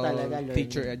education talaga. Learning.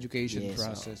 Teacher education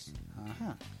process.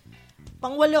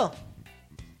 Pangwalo,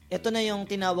 ito na yung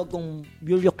tinawag kong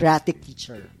bureaucratic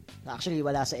teacher. Actually,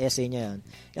 wala sa essay niya yun.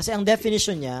 Kasi ang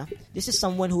definition niya, this is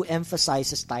someone who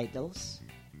emphasizes titles.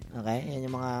 Okay? Yan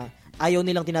yung mga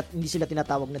hindi sila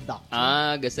tinatawag na doctor.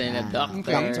 Gusto nila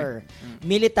doctor.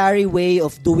 Military way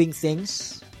of doing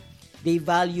things. They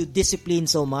value discipline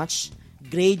so much.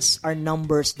 Grades are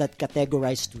numbers that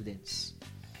categorize students.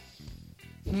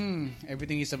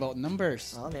 Everything is about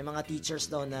numbers. May mga teachers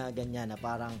daw na ganyan na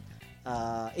parang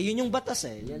yun yung batas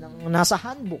Yan ang nasa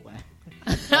handbook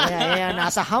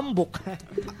nasa handbook.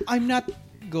 I'm not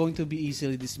going to be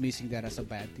easily dismissing that as a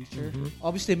bad teacher.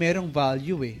 Obviously, merong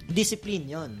value Discipline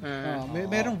yun.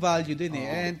 Merong value din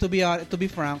And to be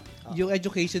frank, yung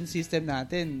education system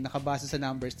natin nakabase sa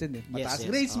numbers din Mataas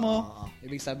grades mo,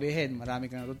 ibig sabihin marami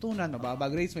kang natutunan. Mababa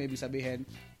grades mo, ibig sabihin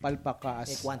palpak ka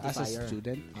as a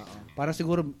student. Para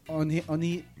siguro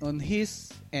on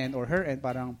his end or her end,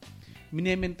 parang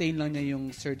mini-maintain lang niya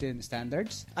yung certain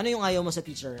standards. Ano yung ayaw mo sa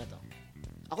teacher na to?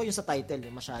 Ako yung sa title,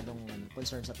 yung masyadong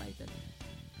concern sa title.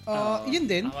 Yun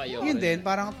din,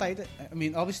 parang title, I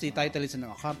mean, obviously, title is an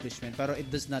accomplishment, pero it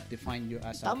does not define you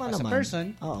as a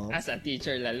person. As a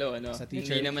teacher lalo, As a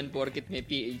teacher. Hindi naman porket may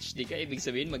PhD ka, ibig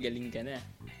sabihin magaling ka na.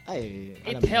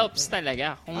 It helps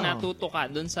talaga kung natuto ka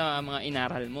dun sa mga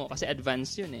inaral mo, kasi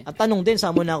advanced yun At tanong din,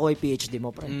 saan mo na ako yung PhD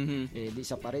mo, pre? Di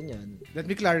isa pa rin yun. Let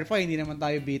me clarify, hindi naman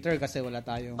tayo bitter kasi wala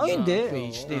tayong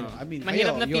PhD. I mean,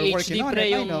 mahirap na PhD,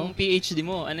 pre, yung PhD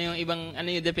mo. Ano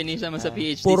yung definition mo sa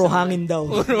PhD? Puro hangin daw.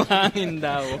 Puro hangin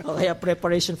daw. O kaya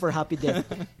preparation for happy death.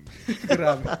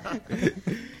 Grabe.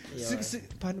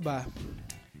 Paano ba?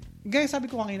 Guys,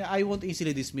 sabi ko kanina, I won't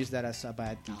easily dismiss that as a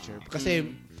bad teacher. Kasi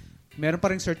meron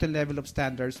pa rin certain level of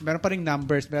standards, meron pa rin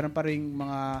numbers, meron pa rin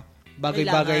mga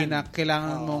bagay-bagay na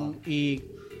kailangan mong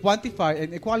i-quantify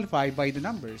and i-qualify by the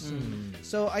numbers.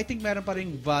 So, I think meron pa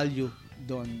rin value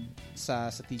doon sa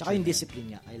teacher. Tsaka yung discipline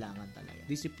nga, kailangan talaga.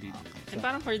 Discipline. So,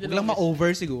 parang for the lang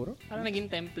ma-over siguro. Parang naging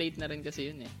template na rin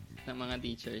kasi yun ng mga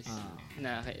teachers.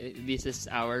 Na this is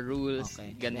our rules,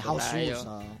 ganito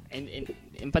tayo.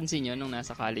 And pansin nyo, nung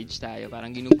nasa college tayo,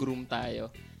 parang ginugroom tayo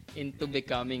into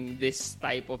becoming this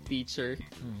type of teacher.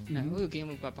 Na, kayo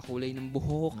magpapakulay ng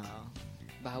buhok.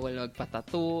 Bawal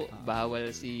magpatato,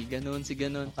 bawal si ganon.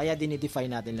 Kaya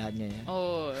dinidefine natin lahat ngayon.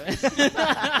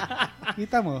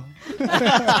 Kita mo?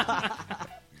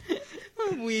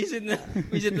 Wisit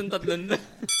ng tatlong na.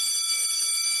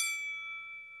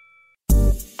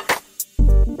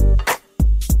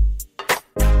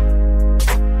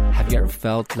 Have you ever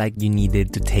felt like you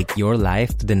needed to take your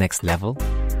life to the next level?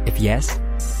 If yes,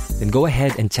 then go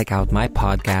ahead and check out my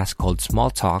podcast called Small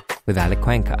Talk with Alec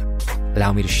Cuenca.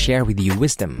 Allow me to share with you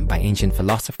wisdom by ancient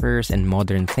philosophers and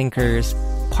modern thinkers,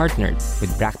 partnered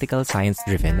with practical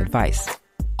science-driven advice.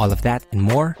 All of that and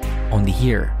more, only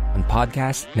here on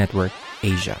Podcast Network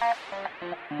Asia.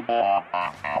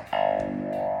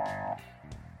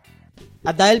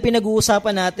 At dahil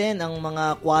pinag-uusapan natin ang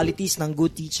mga qualities ng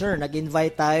good teacher,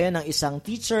 nag-invite tayo ng isang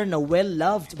teacher na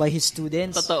well-loved by his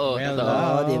students. Totoo.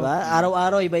 Diba?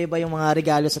 Araw-araw, iba-iba yung mga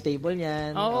regalo sa table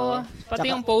niyan. Pati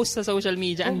yung post sa social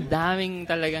media, ang daming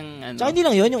talagang Tsaka hindi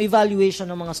lang yun, yung evaluation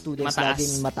ng mga students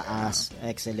laging mataas.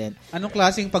 Excellent. Anong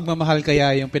klaseng pagmamahal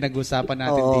kaya yung pinag-uusapan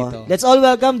natin dito? Let's all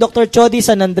welcome Dr. Chody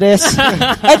San Andres.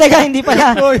 Ay, teka, hindi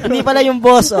pala yung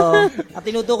boss. At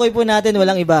tinutukoy po natin,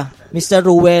 walang iba, Mr.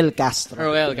 Ruel Castro.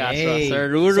 Hey.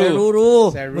 Sir Ruru. Sir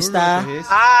Ruru. Musta?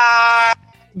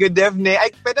 Good evening.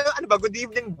 Ay, pero ano ba? Good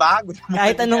evening ba? Good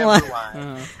kahit anong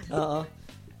everyone. Oo.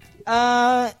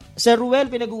 Sir Ruel,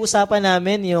 pinag-uusapan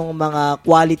namin yung mga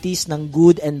qualities ng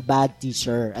good and bad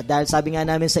teacher. At dahil sabi nga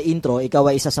namin sa intro, ikaw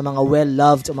ay isa sa mga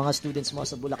well-loved o mga students mo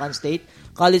sa Bulacan State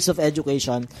College of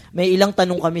Education. May ilang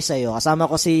tanong kami sa iyo. Kasama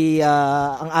ko si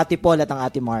ang Ate Paul at ang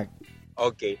Ate Mark.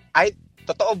 Okay. Ay,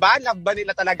 totoo ba? Love ba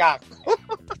nila talaga ako?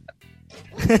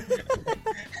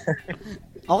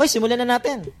 Okay, simulan na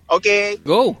natin. Okay.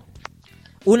 Go!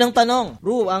 Unang tanong,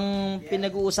 Ru, ang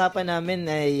pinag-uusapan namin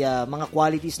ay mga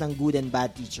qualities ng good and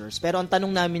bad teachers. Pero ang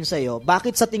tanong namin sa iyo,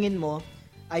 bakit sa tingin mo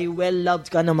ay well-loved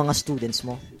ka ng mga students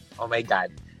mo? Oh my God.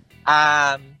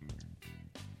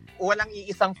 Walang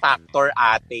iisang factor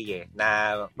ate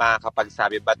na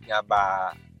makakapagsabi ba't nga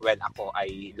ba ako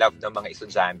ay love ng mga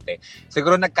estudyante.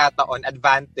 Siguro nagkataon,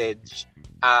 advantage,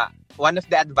 one of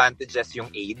the advantages yung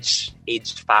age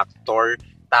factor.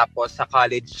 Tapos sa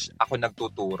college ako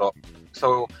nagtuturo.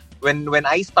 So, when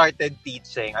I started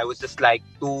teaching, I was just like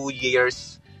 2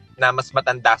 years na mas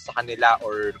matanda sa kanila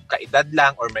or kaedad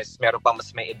lang or meron pang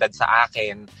mas may edad sa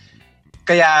akin.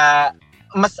 Kaya,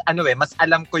 mas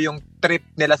alam ko yung trip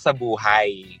nila sa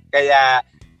buhay. Kaya,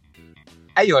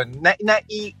 ayun,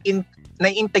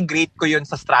 na-integrate ko yun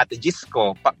sa strategies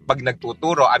ko pag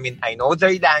nagtuturo. I mean, I know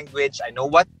their language, I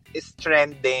know what is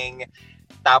trending,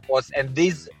 tapos, and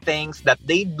these things that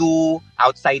they do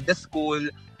outside the school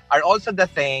are also the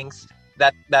things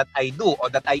that I do or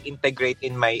that I integrate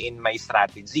in my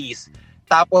strategies.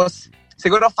 Tapos,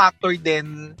 siguro factor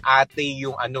din ate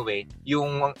yung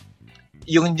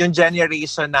yung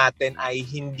generation natin ay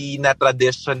hindi na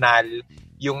traditional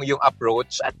yung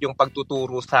approach at yung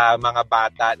pagtuturo sa mga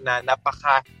bata na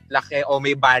napakalaki o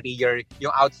may barrier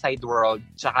yung outside world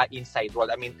tsaka inside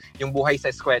world. I mean, yung buhay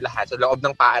sa eskwelahan, sa loob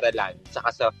ng paaralan,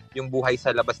 tsaka yung buhay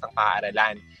sa labas ng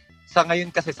paaralan. Sa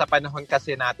ngayon kasi, sa panahon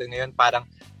kasi natin ngayon, parang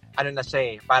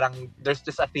parang there's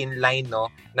just a thin line, no,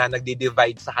 na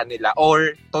nagdi-divide sa kanila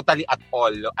or totally at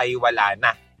all ay wala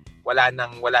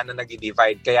na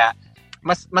nagdi-divide. Kaya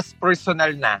mas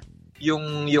personal na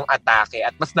yung atake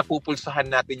at mas napupulsahan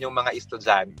natin yung mga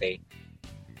estudyante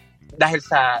dahil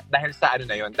sa dahil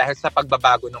sa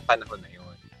pagbabago ng panahon na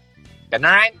yun.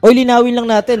 Ganon. Oy, linawin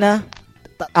lang natin ha.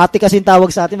 Ate kasi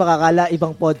tawag sa atin, makakala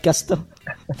ibang podcast to.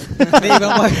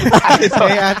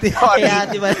 Kay ate.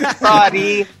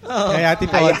 Sorry. Kay ate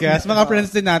podcast. Mga friends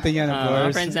din natin yan, of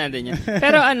course. Mga friends natin yan.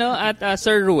 Pero at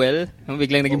Sir Ruel,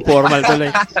 biglang naging formal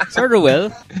tuloy. Sir Ruel?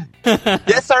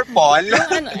 Yes, Sir Paul.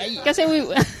 Kasi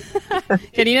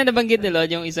kanina nabanggit nila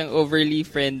yung isang overly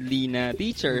friendly na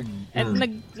teacher. And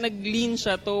nag-lean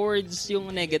siya towards yung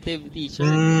negative teacher.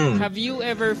 Have you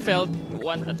ever felt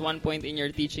at one point in your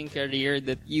teaching career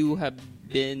that you have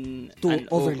been too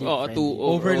overly to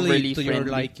friendly? Your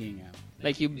liking?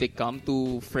 Like you become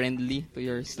too friendly to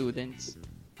your students?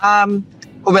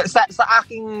 Well, sa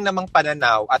aking namang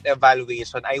pananaw at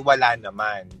evaluation ay wala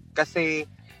naman. Kasi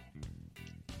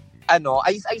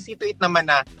I see to it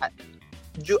naman na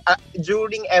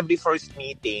during every first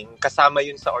meeting, kasama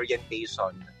yun sa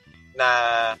orientation na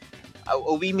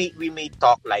we may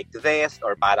talk like this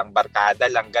or parang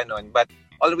barkada lang ganon, but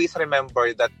always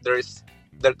remember that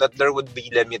there would be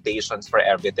limitations for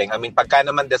everything. I mean, pagka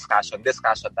naman discussion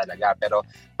talaga. Pero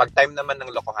pag time naman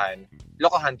ng lokohan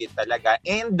din talaga.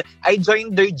 And I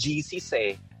joined their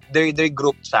GCs their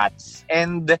group chats.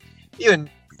 And yun,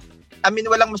 I mean,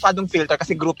 walang masyadong filter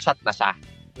kasi group chat na siya.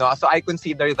 No? So I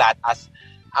consider that as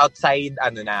outside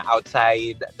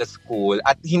the school.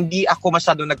 At hindi ako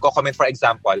masyadong nagko-comment. For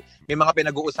example, may mga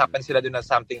pinag-uusapan sila doon na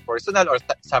something personal or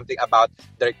something about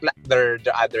their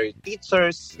other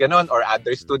teachers, ganon, or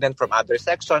other student from other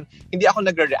section. Hindi ako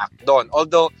nagre-react doon.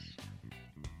 Although,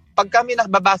 pag kami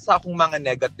nakababasa akong mga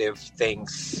negative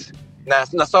things, na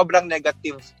sobrang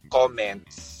negative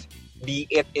comments, be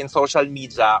it in social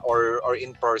media or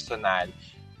in personal,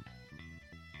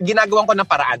 ginagawan ko ng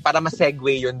paraan para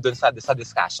ma-segue yun dun sa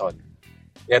discussion.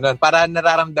 Ganun, para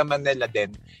nararamdaman nila din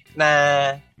na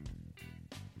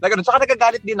ganun. Tsaka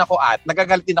nagagalit din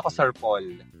ako, Sir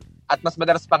Paul. At mas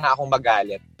madalas pa nga akong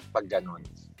magalit pag ganun.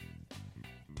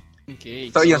 Okay.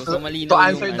 So to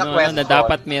answer the question, na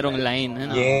dapat merong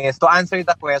line. Yes, to answer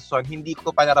the question, hindi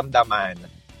ko pa naramdaman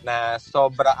na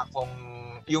sobra akong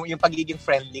yung pagiging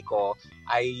friendly ko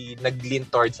ay nag-lean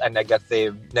towards a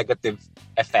negative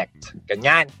effect.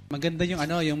 Ganyan. Maganda yung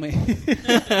yung may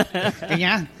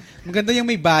ganyan. Maganda yung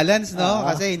may balance, no?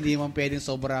 Kasi hindi mo pwedeng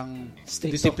sobrang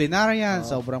disciplinarian,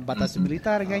 sobrang batas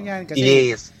militar, ganyan.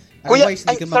 Kasi yes. Otherwise,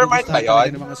 Kuya, Sir Mark ba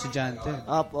yun? Ng mga estudyante.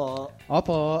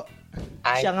 Opo.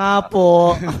 Ay, siya nga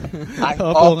po.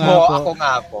 Ako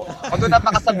nga po. Although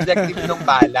napaka-subjective nung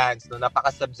balance.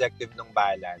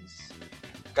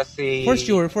 Kasi For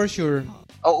sure.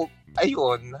 Oo,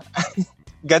 ayun,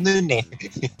 ganun eh.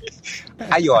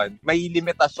 Ayun, may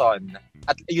limitasyon.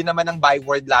 At yun naman ang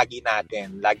byword lagi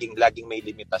natin. Laging may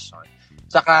limitasyon.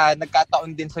 Tsaka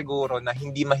nagkataon din siguro na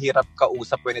hindi mahirap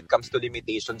kausap when it comes to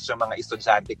limitations yung mga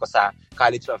estudyante ko sa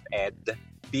College of Ed.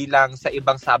 Bilang sa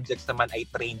ibang subjects naman ay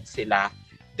trained sila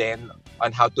then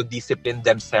on how to discipline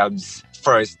themselves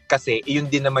first. Kasi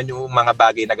yun din naman yung mga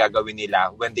bagay na gagawin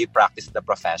nila when they practice the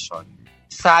profession.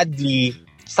 Sadly,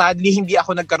 hindi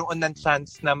ako nagkaroon ng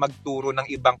chance na magturo ng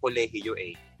ibang kolehiyo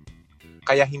eh.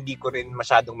 Kaya hindi ko rin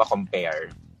masyadong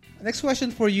ma-compare. Next question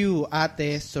for you,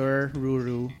 Ate, Sir,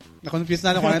 Ruru. Na-confuse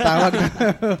na ako ng tawag.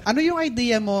 Ano yung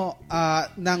idea mo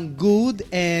ng good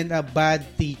and a bad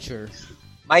teacher?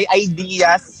 My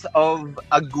ideas of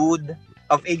a good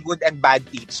and bad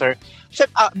teacher.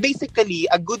 Basically,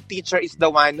 a good teacher is the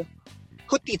one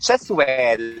who teaches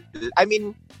well. I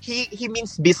mean, he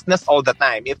means business all the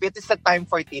time. If it is a time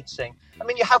for teaching, I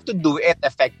mean, you have to do it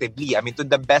effectively. I mean, to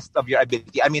the best of your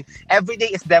ability. I mean, every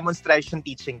day is demonstration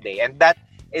teaching day. And that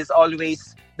is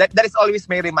always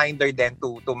my reminder then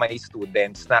to my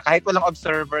students na kahit walang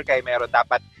observer kayo meron,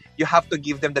 dapat you have to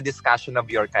give them the discussion of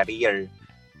your career.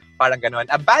 Parang ganun.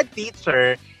 A bad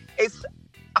teacher is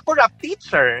a corrupt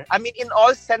teacher. I mean, in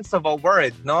all sense of a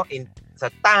word, no? Sa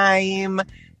time,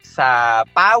 sa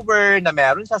power na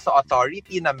meron siya, sa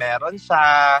authority na meron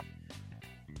siya.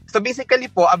 So basically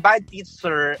po, a bad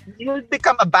teacher, you'll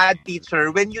become a bad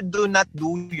teacher when you do not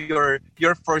do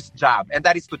your first job, and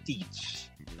that is to teach.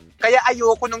 Kaya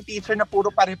ayoko nung teacher na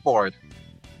puro pa-report.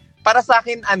 Para sa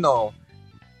akin,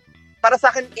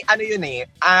 yun eh,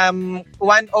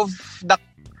 one of the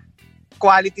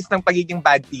qualities ng pagiging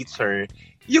bad teacher,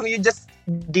 yung you just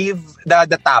give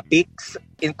the topics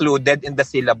included in the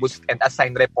syllabus and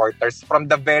assign reporters from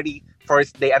the very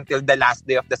first day until the last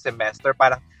day of the semester.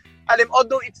 Parang,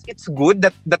 although it's good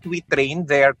that we train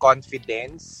their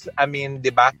confidence, I mean,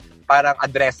 'di ba? Parang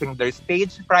addressing their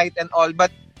stage fright and all, but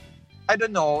I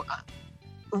don't know,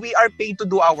 we are paid to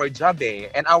do our job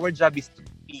and our job is to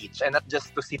teach and not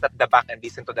just to sit at the back and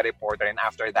listen to the reporter and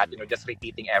after that, just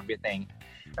repeating everything.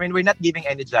 I mean, we're not giving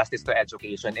any justice to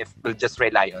education if we'll just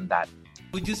rely on that.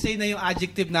 Would you say na yung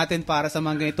adjective natin para sa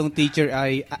mga ganitong teacher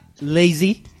ay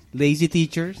lazy? Lazy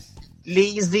teachers?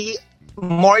 Lazy,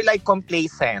 more like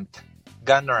complacent.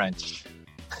 Ganorance.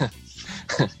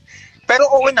 Pero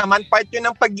oo naman, part na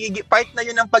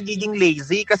yun ng pagiging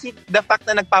lazy kasi the fact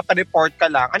na nagpapa-report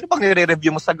ka lang, ano bang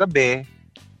nire-review mo sa gabi?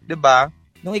 'Di ba?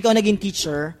 Nung ikaw naging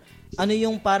teacher, ano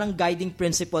yung parang guiding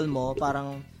principle mo?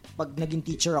 Parang pag naging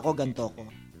teacher ako, ganito ko.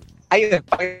 Ayun,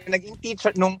 pag naging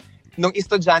teacher nung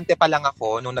estudyante pa lang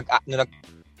ako,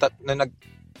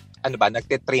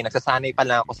 nagte-train, nagsasanay pa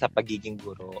lang ako sa pagiging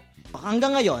guro.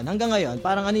 Hanggang ngayon,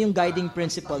 parang ano yung guiding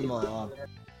principle mo?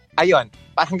 Ayun,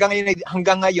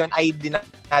 hanggang ngayon ay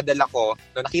dinadala ko.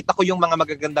 No, nakita ko yung mga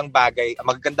magagandang bagay,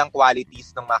 magagandang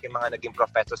qualities ng aking mga naging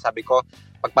professor. Sabi ko,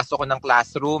 pagpasok ko ng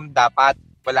classroom, dapat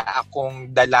wala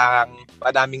akong dalang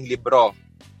madaming libro.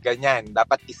 Ganyan,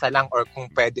 dapat isa lang or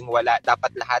kung pwedeng wala,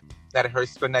 dapat lahat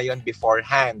na-rehearse ko na yon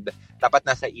beforehand. Dapat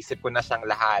nasa isip ko na siyang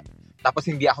lahat. Tapos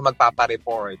hindi ako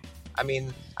magpapa-report. I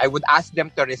mean, I would ask them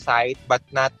to recite but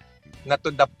not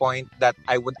to the point that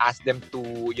I would ask them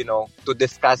to, to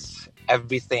discuss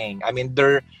everything. I mean,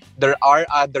 there are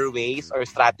other ways or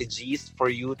strategies for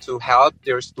you to help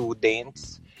your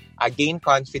students gain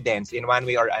confidence in one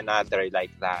way or another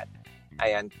like that.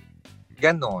 Ayan,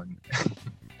 ganon.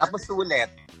 Tapos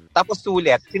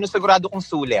sulit. Sinusigurado kong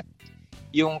sulit.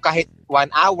 Yung kahit 1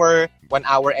 hour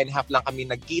and a half lang kami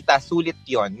nagkita, sulit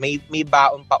yon. May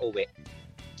baon pa uwi.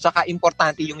 Saka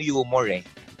importante yung humor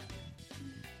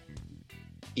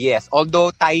Yes,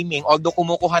 although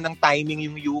kumukuha ng timing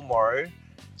yung humor,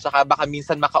 saka baka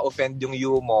minsan maka-offend yung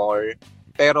humor,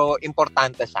 pero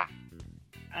importante siya.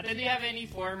 Ate, do you have any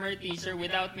former teacher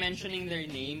without mentioning their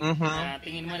name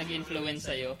tingin mo nag-influence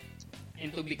sa'yo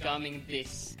into becoming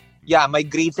this? Yeah, my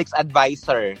grade 6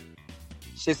 advisor.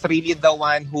 She's really the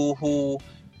one who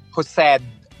said,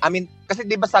 I mean, kasi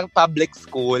di ba sa public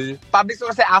school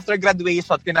kasi after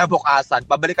graduation, kinabukasan,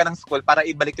 pabalik ka ng school para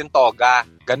ibalik yung toga.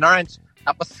 Ganon.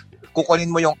 Tapos,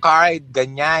 kukunin mo yung card,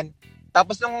 ganyan.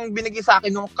 Tapos, nung binigay sa akin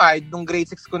yung card, nung grade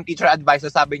 6 kong teacher advisor,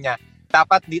 sabi niya,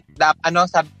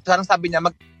 sabi niya,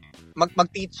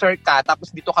 mag-teacher ka,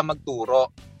 tapos dito ka magturo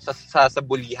sa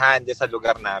bulihan, sa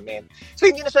lugar namin. So,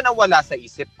 hindi na siya nawala sa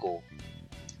isip ko.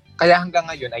 Kaya hanggang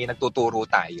ngayon ay nagtuturo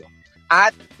tayo.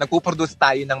 At nagpuproduce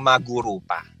tayo ng mga guru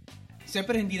pa.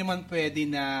 Siyempre, hindi naman pwede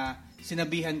na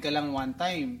sinabihan ka lang one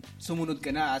time, sumunod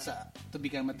ka na to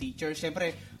become a teacher.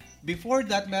 Siyempre, before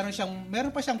that, meron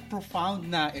pa siyang profound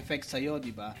na effect sa'yo,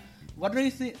 di ba? what do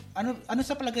you think, ano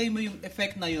sa palagay mo yung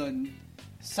effect na yun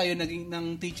sa'yo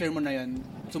ng teacher mo na yun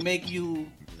to make you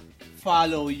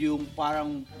follow yung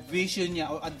parang vision niya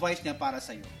or advice niya para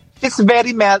sa'yo? It's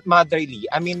very motherly.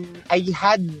 I mean, I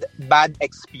had bad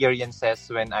experiences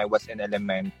when I was in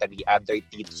elementary. Other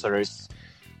teachers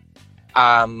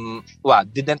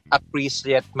didn't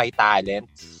appreciate my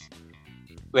talents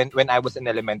when I was in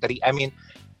elementary. I mean,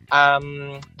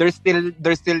 there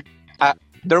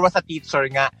was a teacher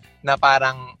nga na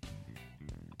parang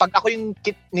pag ako yung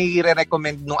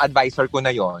nire-recommend nung advisor ko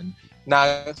na yon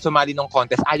na sumali nung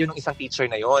contest, ayaw nung isang teacher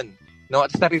na yon. No, at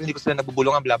narinig ko sila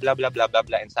nagbubulungan blah blah blah blah blah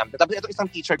blah and something. Tapos itong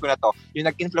isang teacher ko na to, yung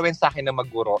nag-influence sa akin na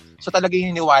magguro. So talaga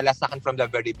yung hiniwala sa akin from the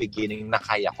very beginning na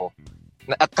kaya ko.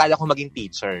 At kaya ko maging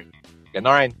teacher.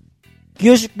 Ganon.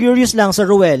 Curious lang sa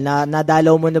Ruel,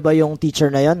 nadalaw mo na ba yung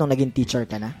teacher na yon nung naging teacher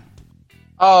ka na?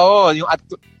 Oo, yung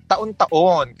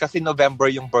taon-taon kasi November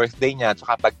yung birthday niya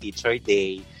tsaka pag teacher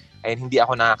day. Ayun, hindi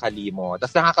ako nakakalimot.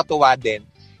 Tapos nakakatuwa din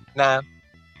na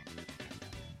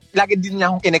lagi din niya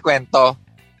akong kinikwento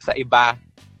sa iba.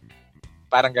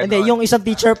 Parang gano'n. Hindi, yung isang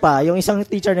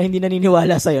teacher na hindi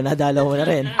naniniwala sa'yo, nadalaw mo na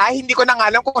rin. Ay, hindi ko na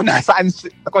nga alam kung nasaan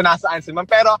si ma'am.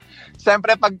 Pero,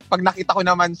 siyempre, pag nakita ko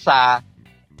naman siya,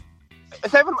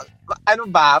 siyempre,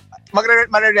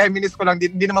 magre-reminisce ko lang,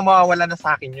 hindi naman mawawala na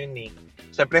sa akin yun eh.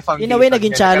 Siyempre, in a way,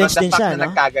 naging challenge din siya, no?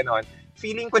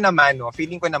 Feeling ko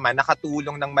naman,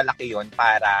 nakatulong ng malaki yon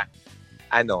para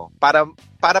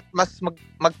mas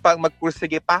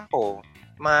magpursige pa ako.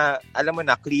 Alam mo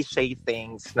na, cliche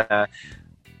things na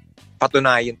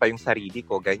patunayan pa yung sarili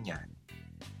ko, ganyan.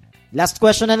 Last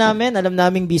question na namin. Alam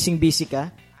naming busy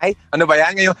ka. Ay, ano ba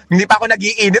yan? Ngayon, hindi pa ako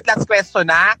nag-iinit. Last question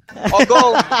na. O,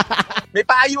 go! May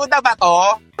paayuda ba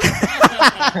to?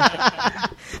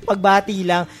 Pagbati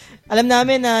lang. Alam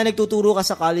namin na nagtuturo ka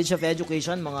sa College of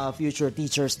Education, mga future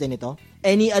teachers din ito.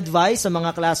 Any advice sa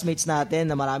mga classmates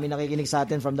natin na marami nakikinig sa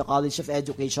atin from the College of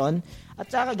Education at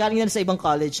saka galing na sa ibang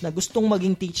college na gustong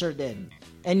maging teacher din?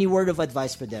 Any word of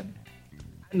advice for them?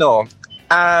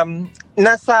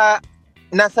 Nasa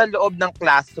loob ng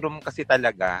classroom kasi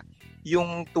talaga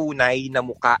yung tunay na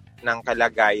muka ng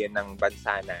kalagayan ng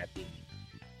bansa natin.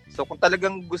 So kung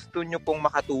talagang gusto nyo pong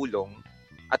makatulong,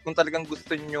 at kung talagang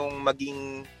gusto nyong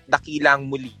maging dakilang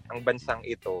muli ang bansang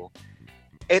ito,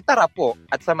 tara po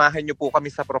at samahan nyo po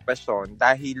kami sa propesyon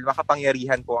dahil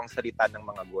makapangyarihan po ang salita ng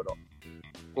mga guro.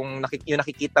 Kung yung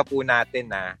nakikita po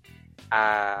natin na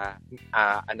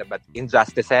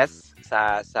injustices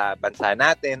sa bansa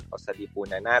natin o sa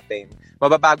lipunan natin,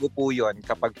 mababago po yun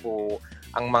kapag po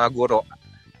ang mga guro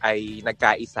ay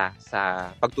nagkaisa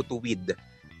sa pagtutuwid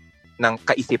ng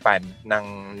kaisipan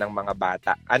ng mga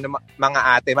bata. Mga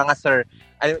ate, mga sir,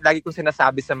 lagi kong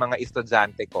sinasabi sa mga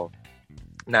estudyante ko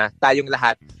na tayong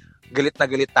lahat, galit na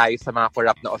galit tayo sa mga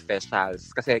corrupt na officials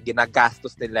kasi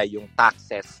ginagastos nila yung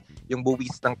taxes, yung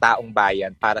buwis ng taong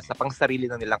bayan para sa pangsarili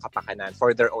ng nilang kapakanan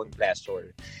for their own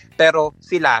pleasure. Pero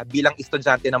sila, bilang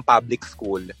estudyante ng public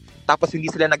school, tapos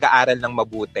hindi sila nag-aaral ng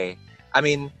mabuti,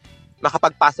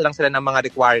 makapagpasa lang sila ng mga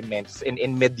requirements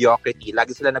in mediocrity.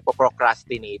 Lagi sila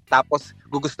nagpo-procrastinate. Tapos,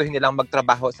 gugustuhin nilang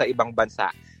magtrabaho sa ibang bansa.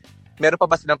 Meron pa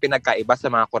ba silang pinagkaiba sa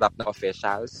mga corrupt na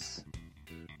officials?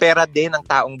 Pera din ng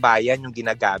taong bayan yung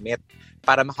ginagamit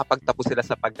para makapagtapos sila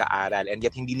sa pag-aaral. And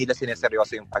yet, hindi nila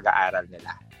sineseryoso yung pag-aaral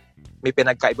nila. May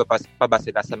pinagkaiba pa ba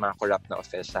sila sa mga corrupt na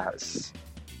officials?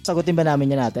 Sagutin ba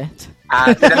namin yan natin?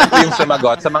 Sila na po yung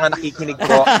sumagot. Sa mga nakikinig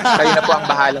po, kayo na po ang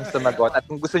bahalang sumagot. At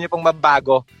kung gusto niyo pong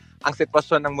mabago ang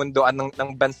sitwasyon ng mundo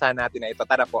ng bansa natin na ito,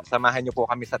 tara po, samahan niyo po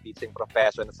kami sa teaching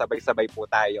profession. Sabay-sabay po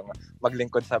tayong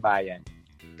maglingkod sa bayan.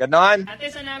 Ganon. Ate,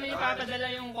 saan namin ipapadala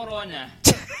yung corona?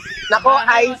 Nako,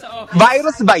 ay,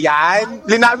 virus ba yan?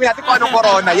 Linawin natin kung anong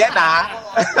corona yan,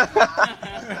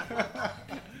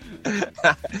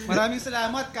 Maraming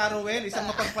salamat, Caruel. Isang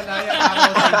mapagpalayang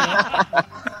araw sa inyo.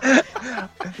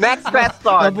 Next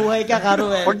question. Mabuhay ka,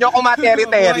 Caruel. Huwag niyo akong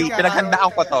materi-teri.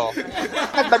 Pinaghandaan ko to.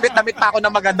 Nagdamit-damit pa ako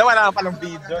na maganda. Wala na palang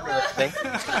video.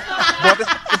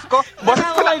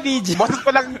 Boses ko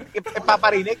lang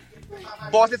ipaparinig.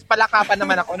 Boses pala kapan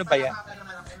naman ako. Ano ba yan?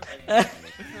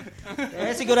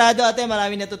 Sigurado ate,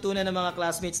 maraming natutunan ng mga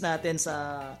classmates natin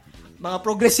sa mga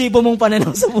progresibo mong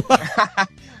pananaw sa buhay.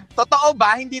 Totoo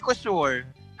ba? Hindi ko sure.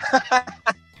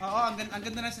 Oo, ang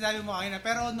ganda na sinabi mo kanina.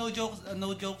 Pero no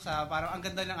jokes parang ang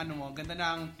ganda ng ang ganda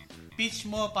ng pitch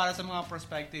mo para sa mga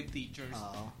prospective teachers.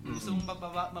 Gusto mong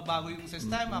mabago yung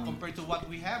sistema compared to what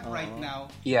we have right now.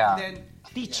 Yeah. And then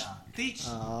teach.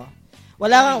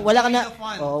 Wala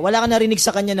ka narinig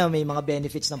sa kanya na may mga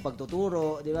benefits ng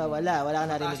pagtuturo, di ba? Wala ka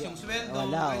narinig. Yung sweldo,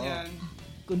 ganyan.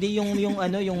 kundi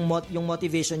yung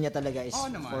motivation niya talaga is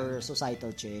for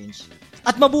societal change.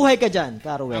 At mabuhay ka diyan,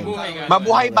 Carwell.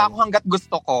 Mabuhay ba ako hangga't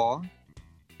gusto ko?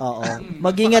 Oo.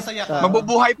 Mag-ingat.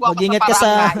 Mabubuhay po ako mag-ingat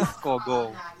sa parang nais ko.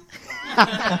 Go.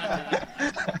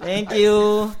 Thank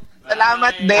you.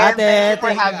 Salamat din. Thank you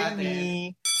for having me.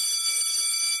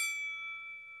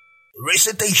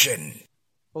 Recitation.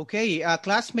 Okay,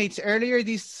 classmates, earlier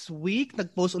this week,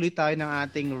 nag-post ulit tayo ng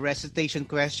ating recitation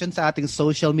question sa ating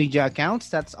social media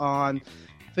accounts. That's on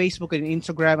Facebook and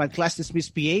Instagram at Class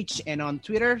Dismissed PH and on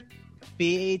Twitter,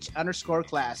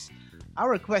 PH_class.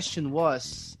 Our question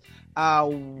was,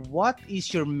 what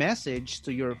is your message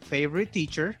to your favorite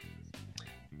teacher?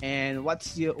 And what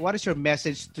is your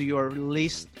message to your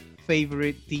least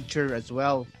favorite teacher as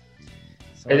well?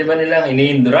 So, pwede ba nilang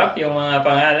i-name drop yung mga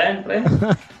pangalan, pre?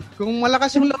 Kung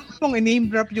malakas yung loob mong i-name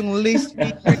drop yung least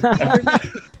favorite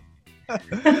teacher,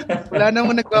 wala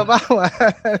namang nagbabawa.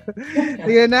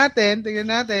 Tingnan natin.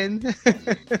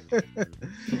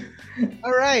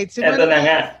 Alright. Ito na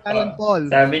nga. Alan Paul.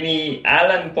 Sabi ni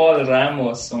Alan Paul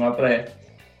Ramos, mga pre,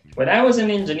 when I was an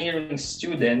engineering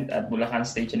student at Bulacan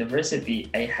State University,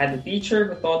 I had a teacher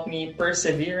who taught me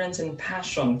perseverance and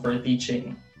passion for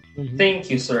teaching. Mm-hmm. Thank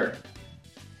you, sir.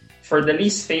 For the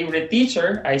least favorite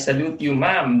teacher, I salute you,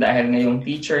 ma'am, dahil ngayong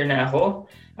teacher na ako,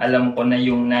 alam ko na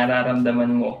yung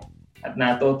nararamdaman mo at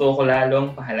natuto ko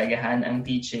lalong pahalagahan ang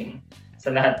teaching.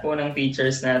 Sa lahat po ng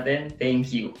teachers natin,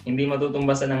 thank you. Hindi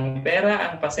matutumbasan ng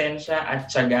pera, ang pasensya at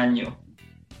tiyaga nyo.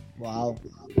 Wow.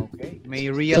 Okay.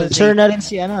 May real teacher na rin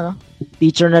si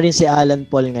Teacher na rin si Alan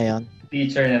Paul ngayon.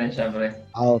 Teacher na rin siya, pre.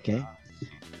 Okay.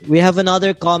 We have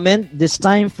another comment, this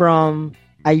time from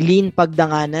Eileen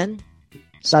Pagdanganan.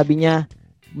 Sabi niya,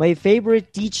 my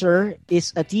favorite teacher is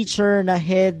a teacher na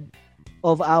head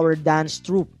of our dance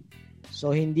troupe. So,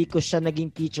 hindi ko siya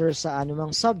naging teacher sa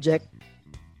anumang subject.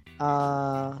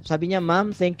 Sabi niya,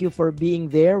 ma'am, thank you for being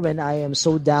there when I am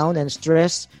so down and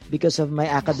stressed because of my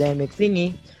academic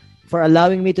thingy, for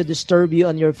allowing me to disturb you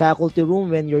on your faculty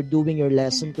room when you're doing your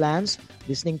lesson plans,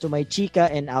 listening to my chika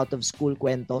and out-of-school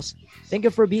kwentos. Thank you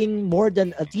for being more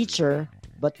than a teacher,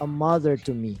 but a mother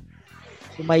to me.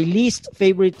 To my least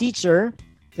favorite teacher,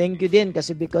 thank you din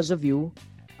kasi because of you,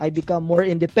 I become more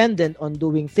independent on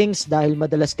doing things dahil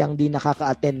madalas kang di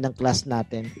nakaka-attend ng class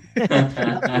natin.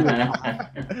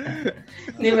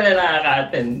 Hindi mo na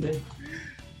nakaka-attend.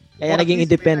 Kaya naging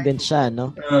independent siya,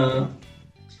 no?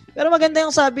 Pero maganda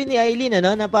yung sabi ni Eileen,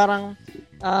 na parang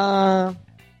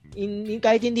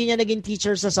kahit hindi niya naging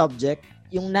teacher sa subject,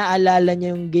 yung naalala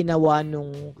niya yung ginawa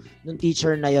nung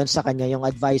teacher na yon sa kanya, yung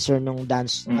advisor nung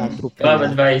dance group.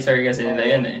 Advisor kasi nila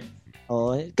yan eh.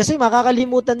 Oh, kasi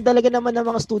makakalimutan talaga naman ng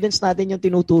mga students natin yung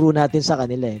tinuturo natin sa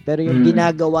kanila eh. Pero yung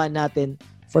ginagawa natin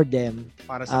for them,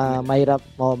 para sa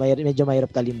medyo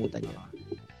mahirap kalimutan yun.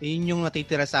 Yun yung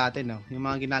natitira sa atin, no? Yung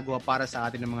mga ginagawa para sa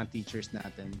atin ng mga teachers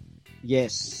natin.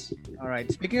 Yes. Alright.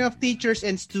 Speaking of teachers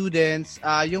and students,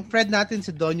 yung friend natin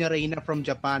si Doña Reina from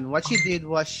Japan, what she did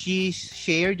was she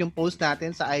shared yung post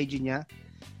natin sa IG niya.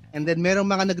 And then merong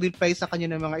mga nag-reply sa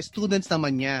kanya ng mga students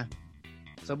naman niya.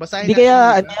 So basahin natin. Di kaya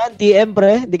DM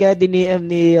pre? Di kaya diniem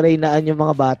ni Reynaan yung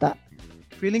mga bata?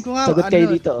 Feeling ko nga sagot kayo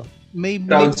dito. May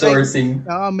crowdsourcing.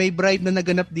 May bribe na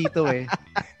naganap dito eh.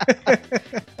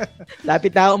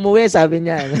 Lapit na umuwi, sabi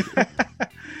niya.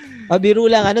 Pabiro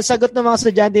lang. Ano sagot ng mga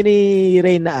estudyante ni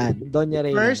Reynaan? Doña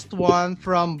Reyna. First one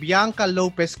from Bianca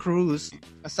Lopez Cruz.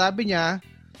 Sabi niya,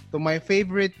 to my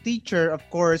favorite teacher, of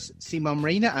course, si Ma'am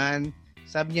Reynaan.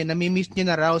 Sabi niya, namimiss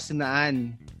niya na raw si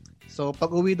Naan. So,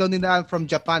 pag uwi daw ni Naan from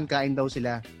Japan, kain daw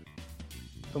sila.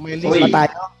 To my list. Uy,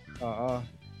 tayo? Oo.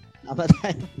 Apa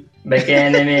tayo?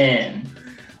 Beke naman.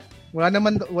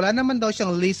 Wala naman daw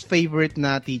siyang least favorite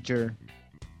na teacher.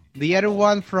 The other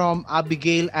one from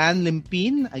Abigail Ann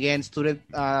Limpin, again student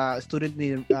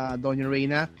ni Doña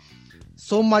Reina.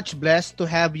 So much blessed to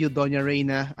have you, Doña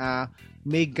Reina.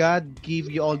 May God give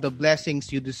you all the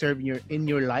blessings you deserve in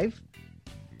your life.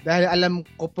 Dahil alam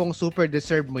ko pong super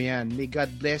deserve mo yan. May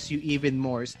God bless you even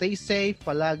more. Stay safe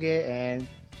palagi and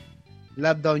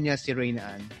love daw niya si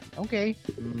Reina Ann. Okay.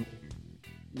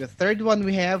 The third one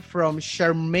we have from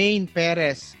Charmaine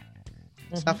Perez.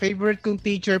 Sa favorite kong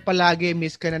teacher palagi,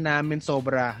 miss ka na namin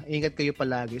sobra. Ingat kayo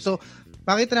palagi. So,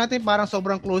 pakita natin parang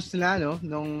sobrang close nila, no?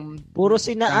 Puro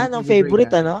si Naan ang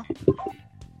favorite, ano?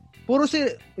 Puro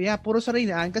sa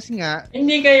Reynaan kasi nga...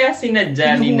 Hindi kaya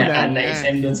sinadya ni Naan na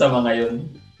isend dun sa mga yun?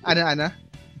 Ana?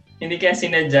 Hindi kaya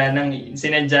sinadya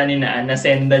ni Naan na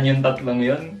sendan yung tatlong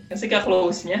yun? Kasi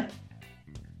ka-close niya?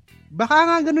 Baka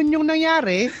nga ganun yung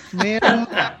nangyari.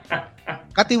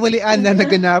 katiwalian na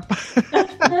naganap.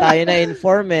 Tayo na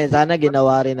inform sana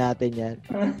ginawa rin natin yan.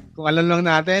 Kung alam lang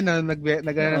natin, tayo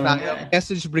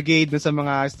message brigade sa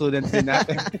mga students din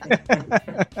natin.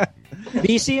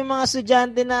 Busy yung mga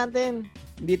estudyante natin.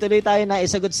 Hindi tuloy tayo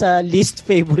naisagot sa least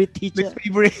favorite teacher. Least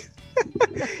favorite.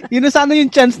 Yun na sana yung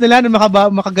chance nila na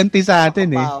makaganti sa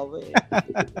atin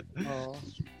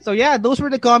So yeah, those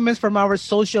were the comments from our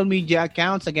social media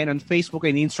accounts. Again, on Facebook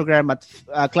and Instagram at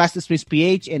Class Dismissed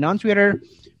PH, and on Twitter,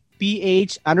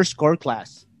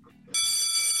 PH_class.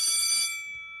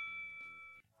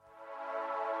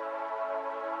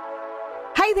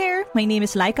 Hi there, my name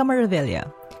is Laika Maravilla.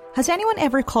 Has anyone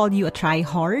ever called you a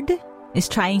try-hard? Is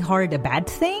trying hard a bad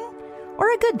thing or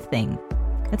a good thing?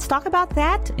 Let's talk about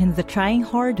that in the Trying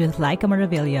Hard with Laika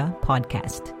Maravilla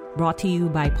podcast. Brought to you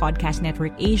by Podcast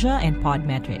Network Asia and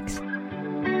Podmetrics.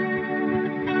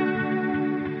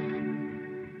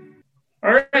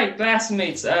 All right,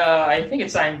 classmates. I think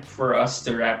it's time for us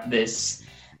to wrap this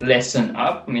lesson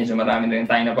up. Medyo marami na rin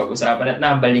tayo napag-usapan at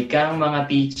nabalikan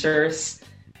mga teachers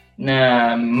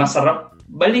na masarap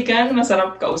balikan,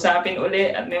 masarap kausapin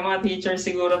uli. At may mga teachers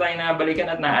siguro tayo nabalikan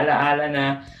at naalaala na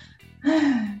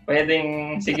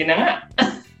pwedeng, sige na nga.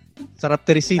 Sarap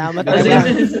tirisin.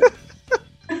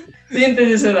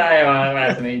 Synthesis na tayo mga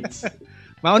classmates.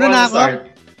 Mauna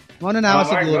na ako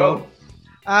siguro.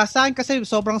 Sa akin kasi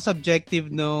sobrang subjective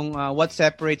nung what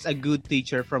separates a good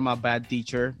teacher from a bad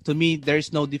teacher. To me,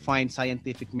 there's no defined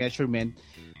scientific measurement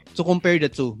to compare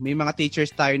the two. May mga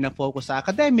teachers tayo na focus sa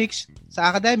academics,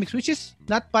 which is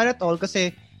not bad at all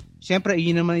kasi syempre,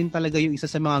 yun naman talaga yung isa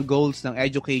sa mga goals ng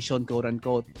education,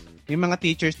 quote-unquote. May mga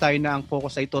teachers tayo na ang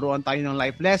focus ay turuan tayo ng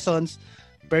life lessons.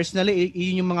 Personally,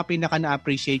 yun yung mga pinaka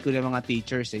na-appreciate ko ng mga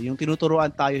teachers. Yung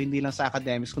tinuturuan tayo hindi lang sa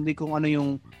academics, kundi kung ano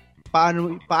yung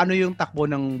paano yung takbo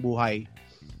ng buhay.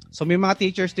 So may mga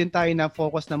teachers din tayo na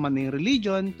focus naman ng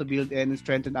religion to build and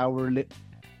strengthen our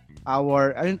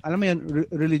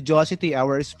religiosity,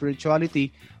 our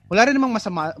spirituality. Wala rin namang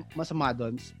masama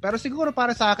doon. Pero siguro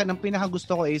para sa akin, ang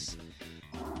pinakagusto ko is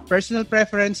personal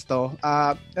preference to.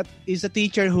 That is a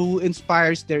teacher who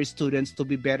inspires their students to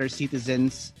be better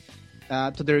citizens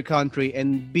to their country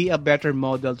and be a better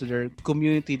model to their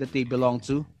community that they belong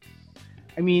to.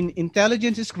 I mean,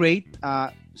 intelligence is great.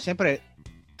 Siyempre,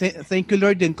 thank you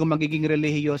Lord din kung magiging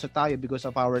relihiyoso tayo because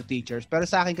of our teachers. Pero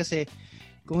sa akin kasi,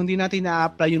 kung hindi natin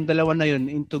na-apply yung dalawa na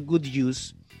yun into good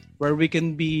use, where we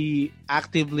can be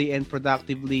actively and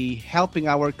productively helping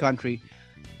our country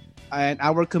and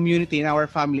our community and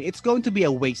our family, it's going to be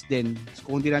a waste din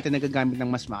kung hindi natin nagagamit ng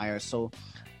mas maayos. So,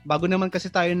 bago naman kasi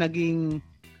tayo naging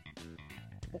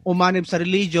umanib sa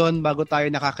religion, bago tayo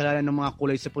nakakilala ng mga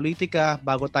kulay sa politika,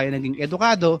 bago tayo naging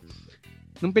edukado,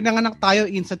 nung pinanganak tayo,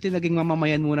 instantly naging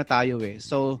mamamayan muna tayo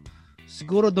So,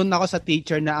 siguro doon ako sa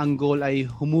teacher na ang goal ay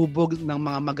humubog ng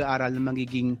mga mag-aaral na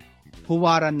magiging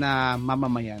huwaran na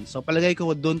mamamayan. So, palagay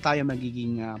ko doon tayo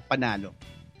magiging panalo.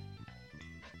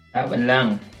 Laban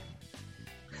lang.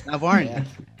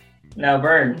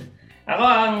 Laverne. Ako,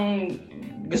 ang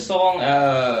gusto kong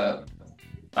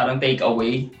parang take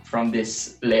away from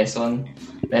this lesson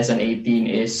 18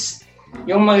 is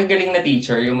yung magagaling na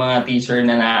teacher, yung mga teacher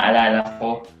na naaalala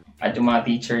ko at yung mga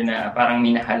teacher na parang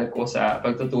minahal ko sa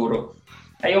pagtuturo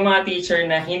ay yung mga teacher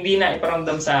na hindi na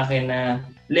iparamdam sa akin na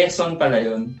lesson pala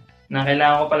yun, na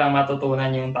kailangan ko palang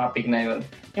matutunan yung topic na yun.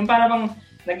 Yung parang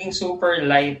naging super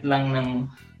light lang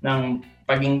ng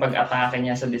pag-atake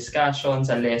niya sa discussion,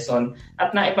 sa lesson,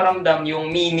 at naiparamdam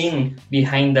yung meaning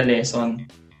behind the lesson.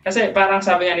 Kasi parang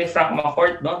sabi nga ni Frank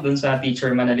McCourt, no, dun sa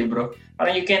Teacher Man na libro,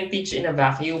 parang you can't teach in a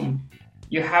vacuum.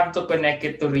 You have to connect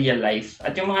it to real life.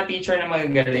 At yung mga teacher na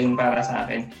magagaling para sa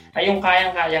akin, ay yung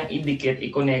kayang-kayang idikit,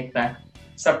 i-connecta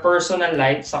sa personal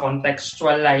life, sa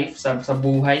contextual life, sa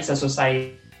buhay, sa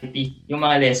society, yung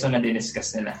mga lesson na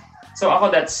diniscuss nila. So ako,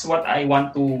 that's what I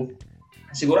want to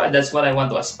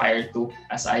aspire to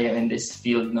as I am in this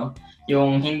field, no?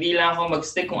 Yung hindi lang ako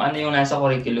mag-stick kung ano yung nasa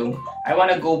curriculum. I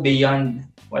wanna go beyond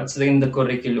what's in the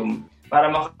curriculum para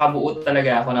makabuo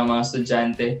talaga ako ng mga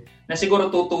estudyante na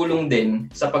siguro tutulong din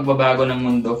sa pagbabago ng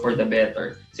mundo for the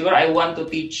better. Siguro I want to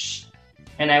teach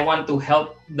and I want to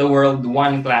help the world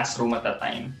one classroom at a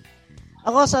time.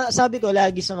 Ako, sabi ko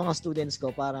lagi sa mga students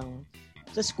ko, parang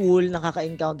sa school,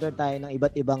 nakaka-encounter tayo ng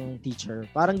iba't ibang teacher.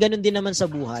 Parang ganun din naman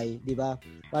sa buhay, di ba?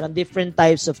 Parang different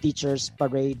types of teachers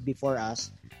parade before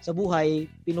us. Sa buhay,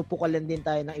 pinupukalan din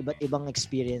tayo ng iba't ibang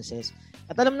experiences.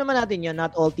 At alam naman natin yun,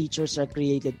 not all teachers are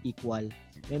created equal.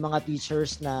 May mga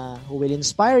teachers na who will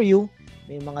inspire you.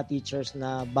 May mga teachers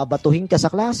na babatuhin ka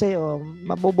sa klase o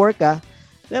mabobore ka.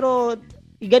 Pero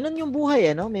ganun yung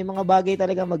buhay, ano? May mga bagay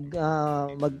talaga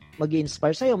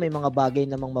mag-inspire sa'yo, may mga bagay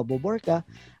namang mabobore ka.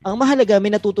 Ang mahalaga, may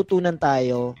natututunan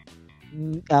tayo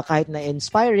kahit na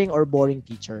inspiring or boring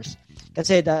teachers.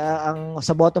 Kasi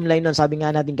sa bottom line nun, sabi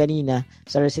nga natin kanina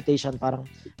sa recitation, parang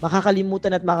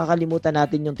makakalimutan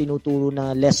natin yung tinuturo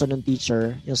na lesson ng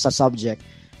teacher, yung sa subject.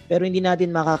 Pero hindi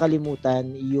natin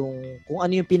makakalimutan yung kung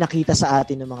ano yung pinakita sa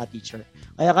atin ng mga teacher.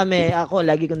 Kaya ako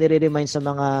lagi ko nire-remind sa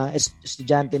mga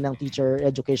estudyante ng Teacher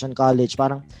Education College,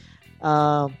 parang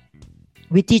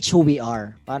we teach who we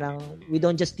are. Parang we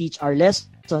don't just teach our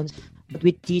lessons, but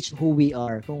we teach who we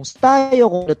are. Kung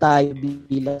tayo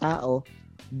bilang tao,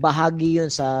 bahagi yun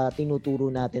sa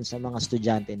tinuturo natin sa mga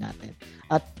estudyante natin.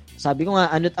 At sabi ko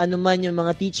nga, ano man yung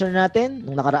mga teacher natin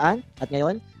nung nakaraan at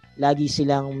ngayon, lagi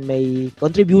silang may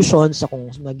contribution sa kung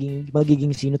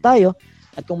magiging sino tayo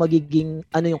at kung magiging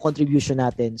ano yung contribution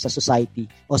natin sa society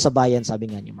o sa bayan, sabi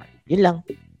nga ni Mark. Yun lang.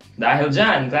 Dahil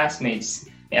dyan, classmates,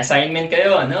 may assignment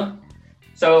kayo, no?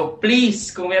 So, please,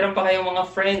 kung meron pa kayong mga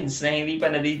friends na hindi pa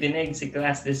nadidinig si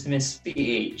Class Dismissed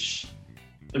PH,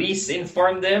 please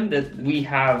inform them that we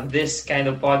have this kind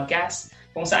of podcast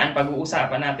kung saan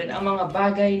pag-uusapan natin ang mga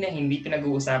bagay na hindi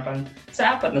pinag-uusapan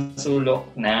sa apat na sulok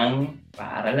ng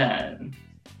paaralan.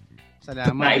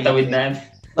 Salamat. Naitawid natin.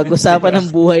 Pag-usapan ng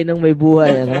buhay ng may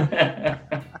buhay. Ano?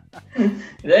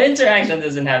 The interaction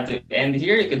doesn't have to end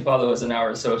here. You can follow us on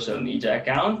our social media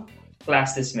account,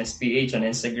 Class Dismissed PH on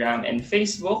Instagram and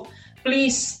Facebook.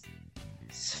 Please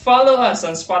follow us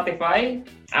on Spotify,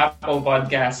 Apple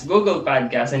Podcasts, Google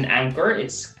Podcasts, and Anchor.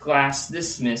 It's Class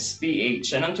Dismissed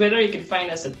PH. And on Twitter, you can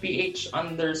find us at PH_class.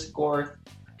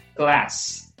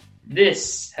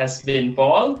 This has been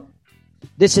Paul.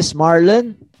 This is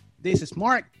Marlon. This is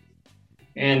Mark.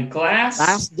 And Class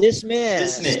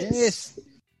Dismissed. Dismissed.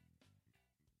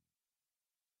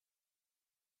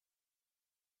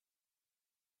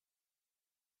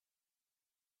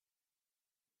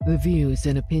 The views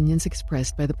and opinions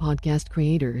expressed by the podcast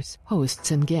creators, hosts,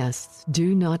 and guests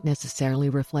do not necessarily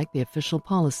reflect the official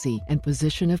policy and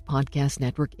position of Podcast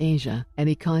Network Asia.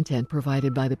 Any content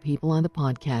provided by the people on the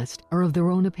podcast are of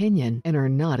their own opinion and are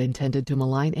not intended to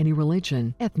malign any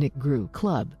religion, ethnic group,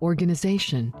 club,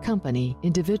 organization, company,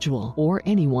 individual, or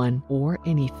anyone or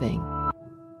anything.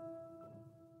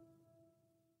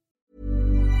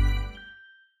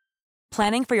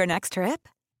 Planning for your next trip?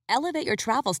 Elevate your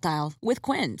travel style with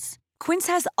Quince. Quince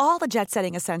has all the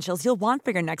jet-setting essentials you'll want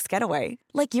for your next getaway,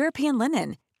 like European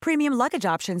linen, premium luggage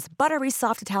options, buttery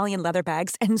soft Italian leather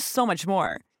bags, and so much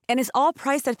more. And is all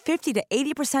priced at 50 to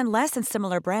 80% less than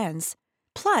similar brands.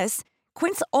 Plus,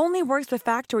 Quince only works with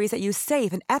factories that use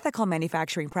safe and ethical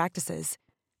manufacturing practices.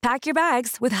 Pack your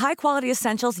bags with high-quality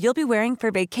essentials you'll be wearing for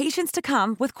vacations to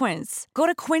come with Quince. Go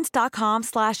to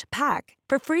quince.com/pack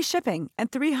for free shipping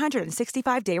and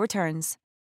 365-day returns.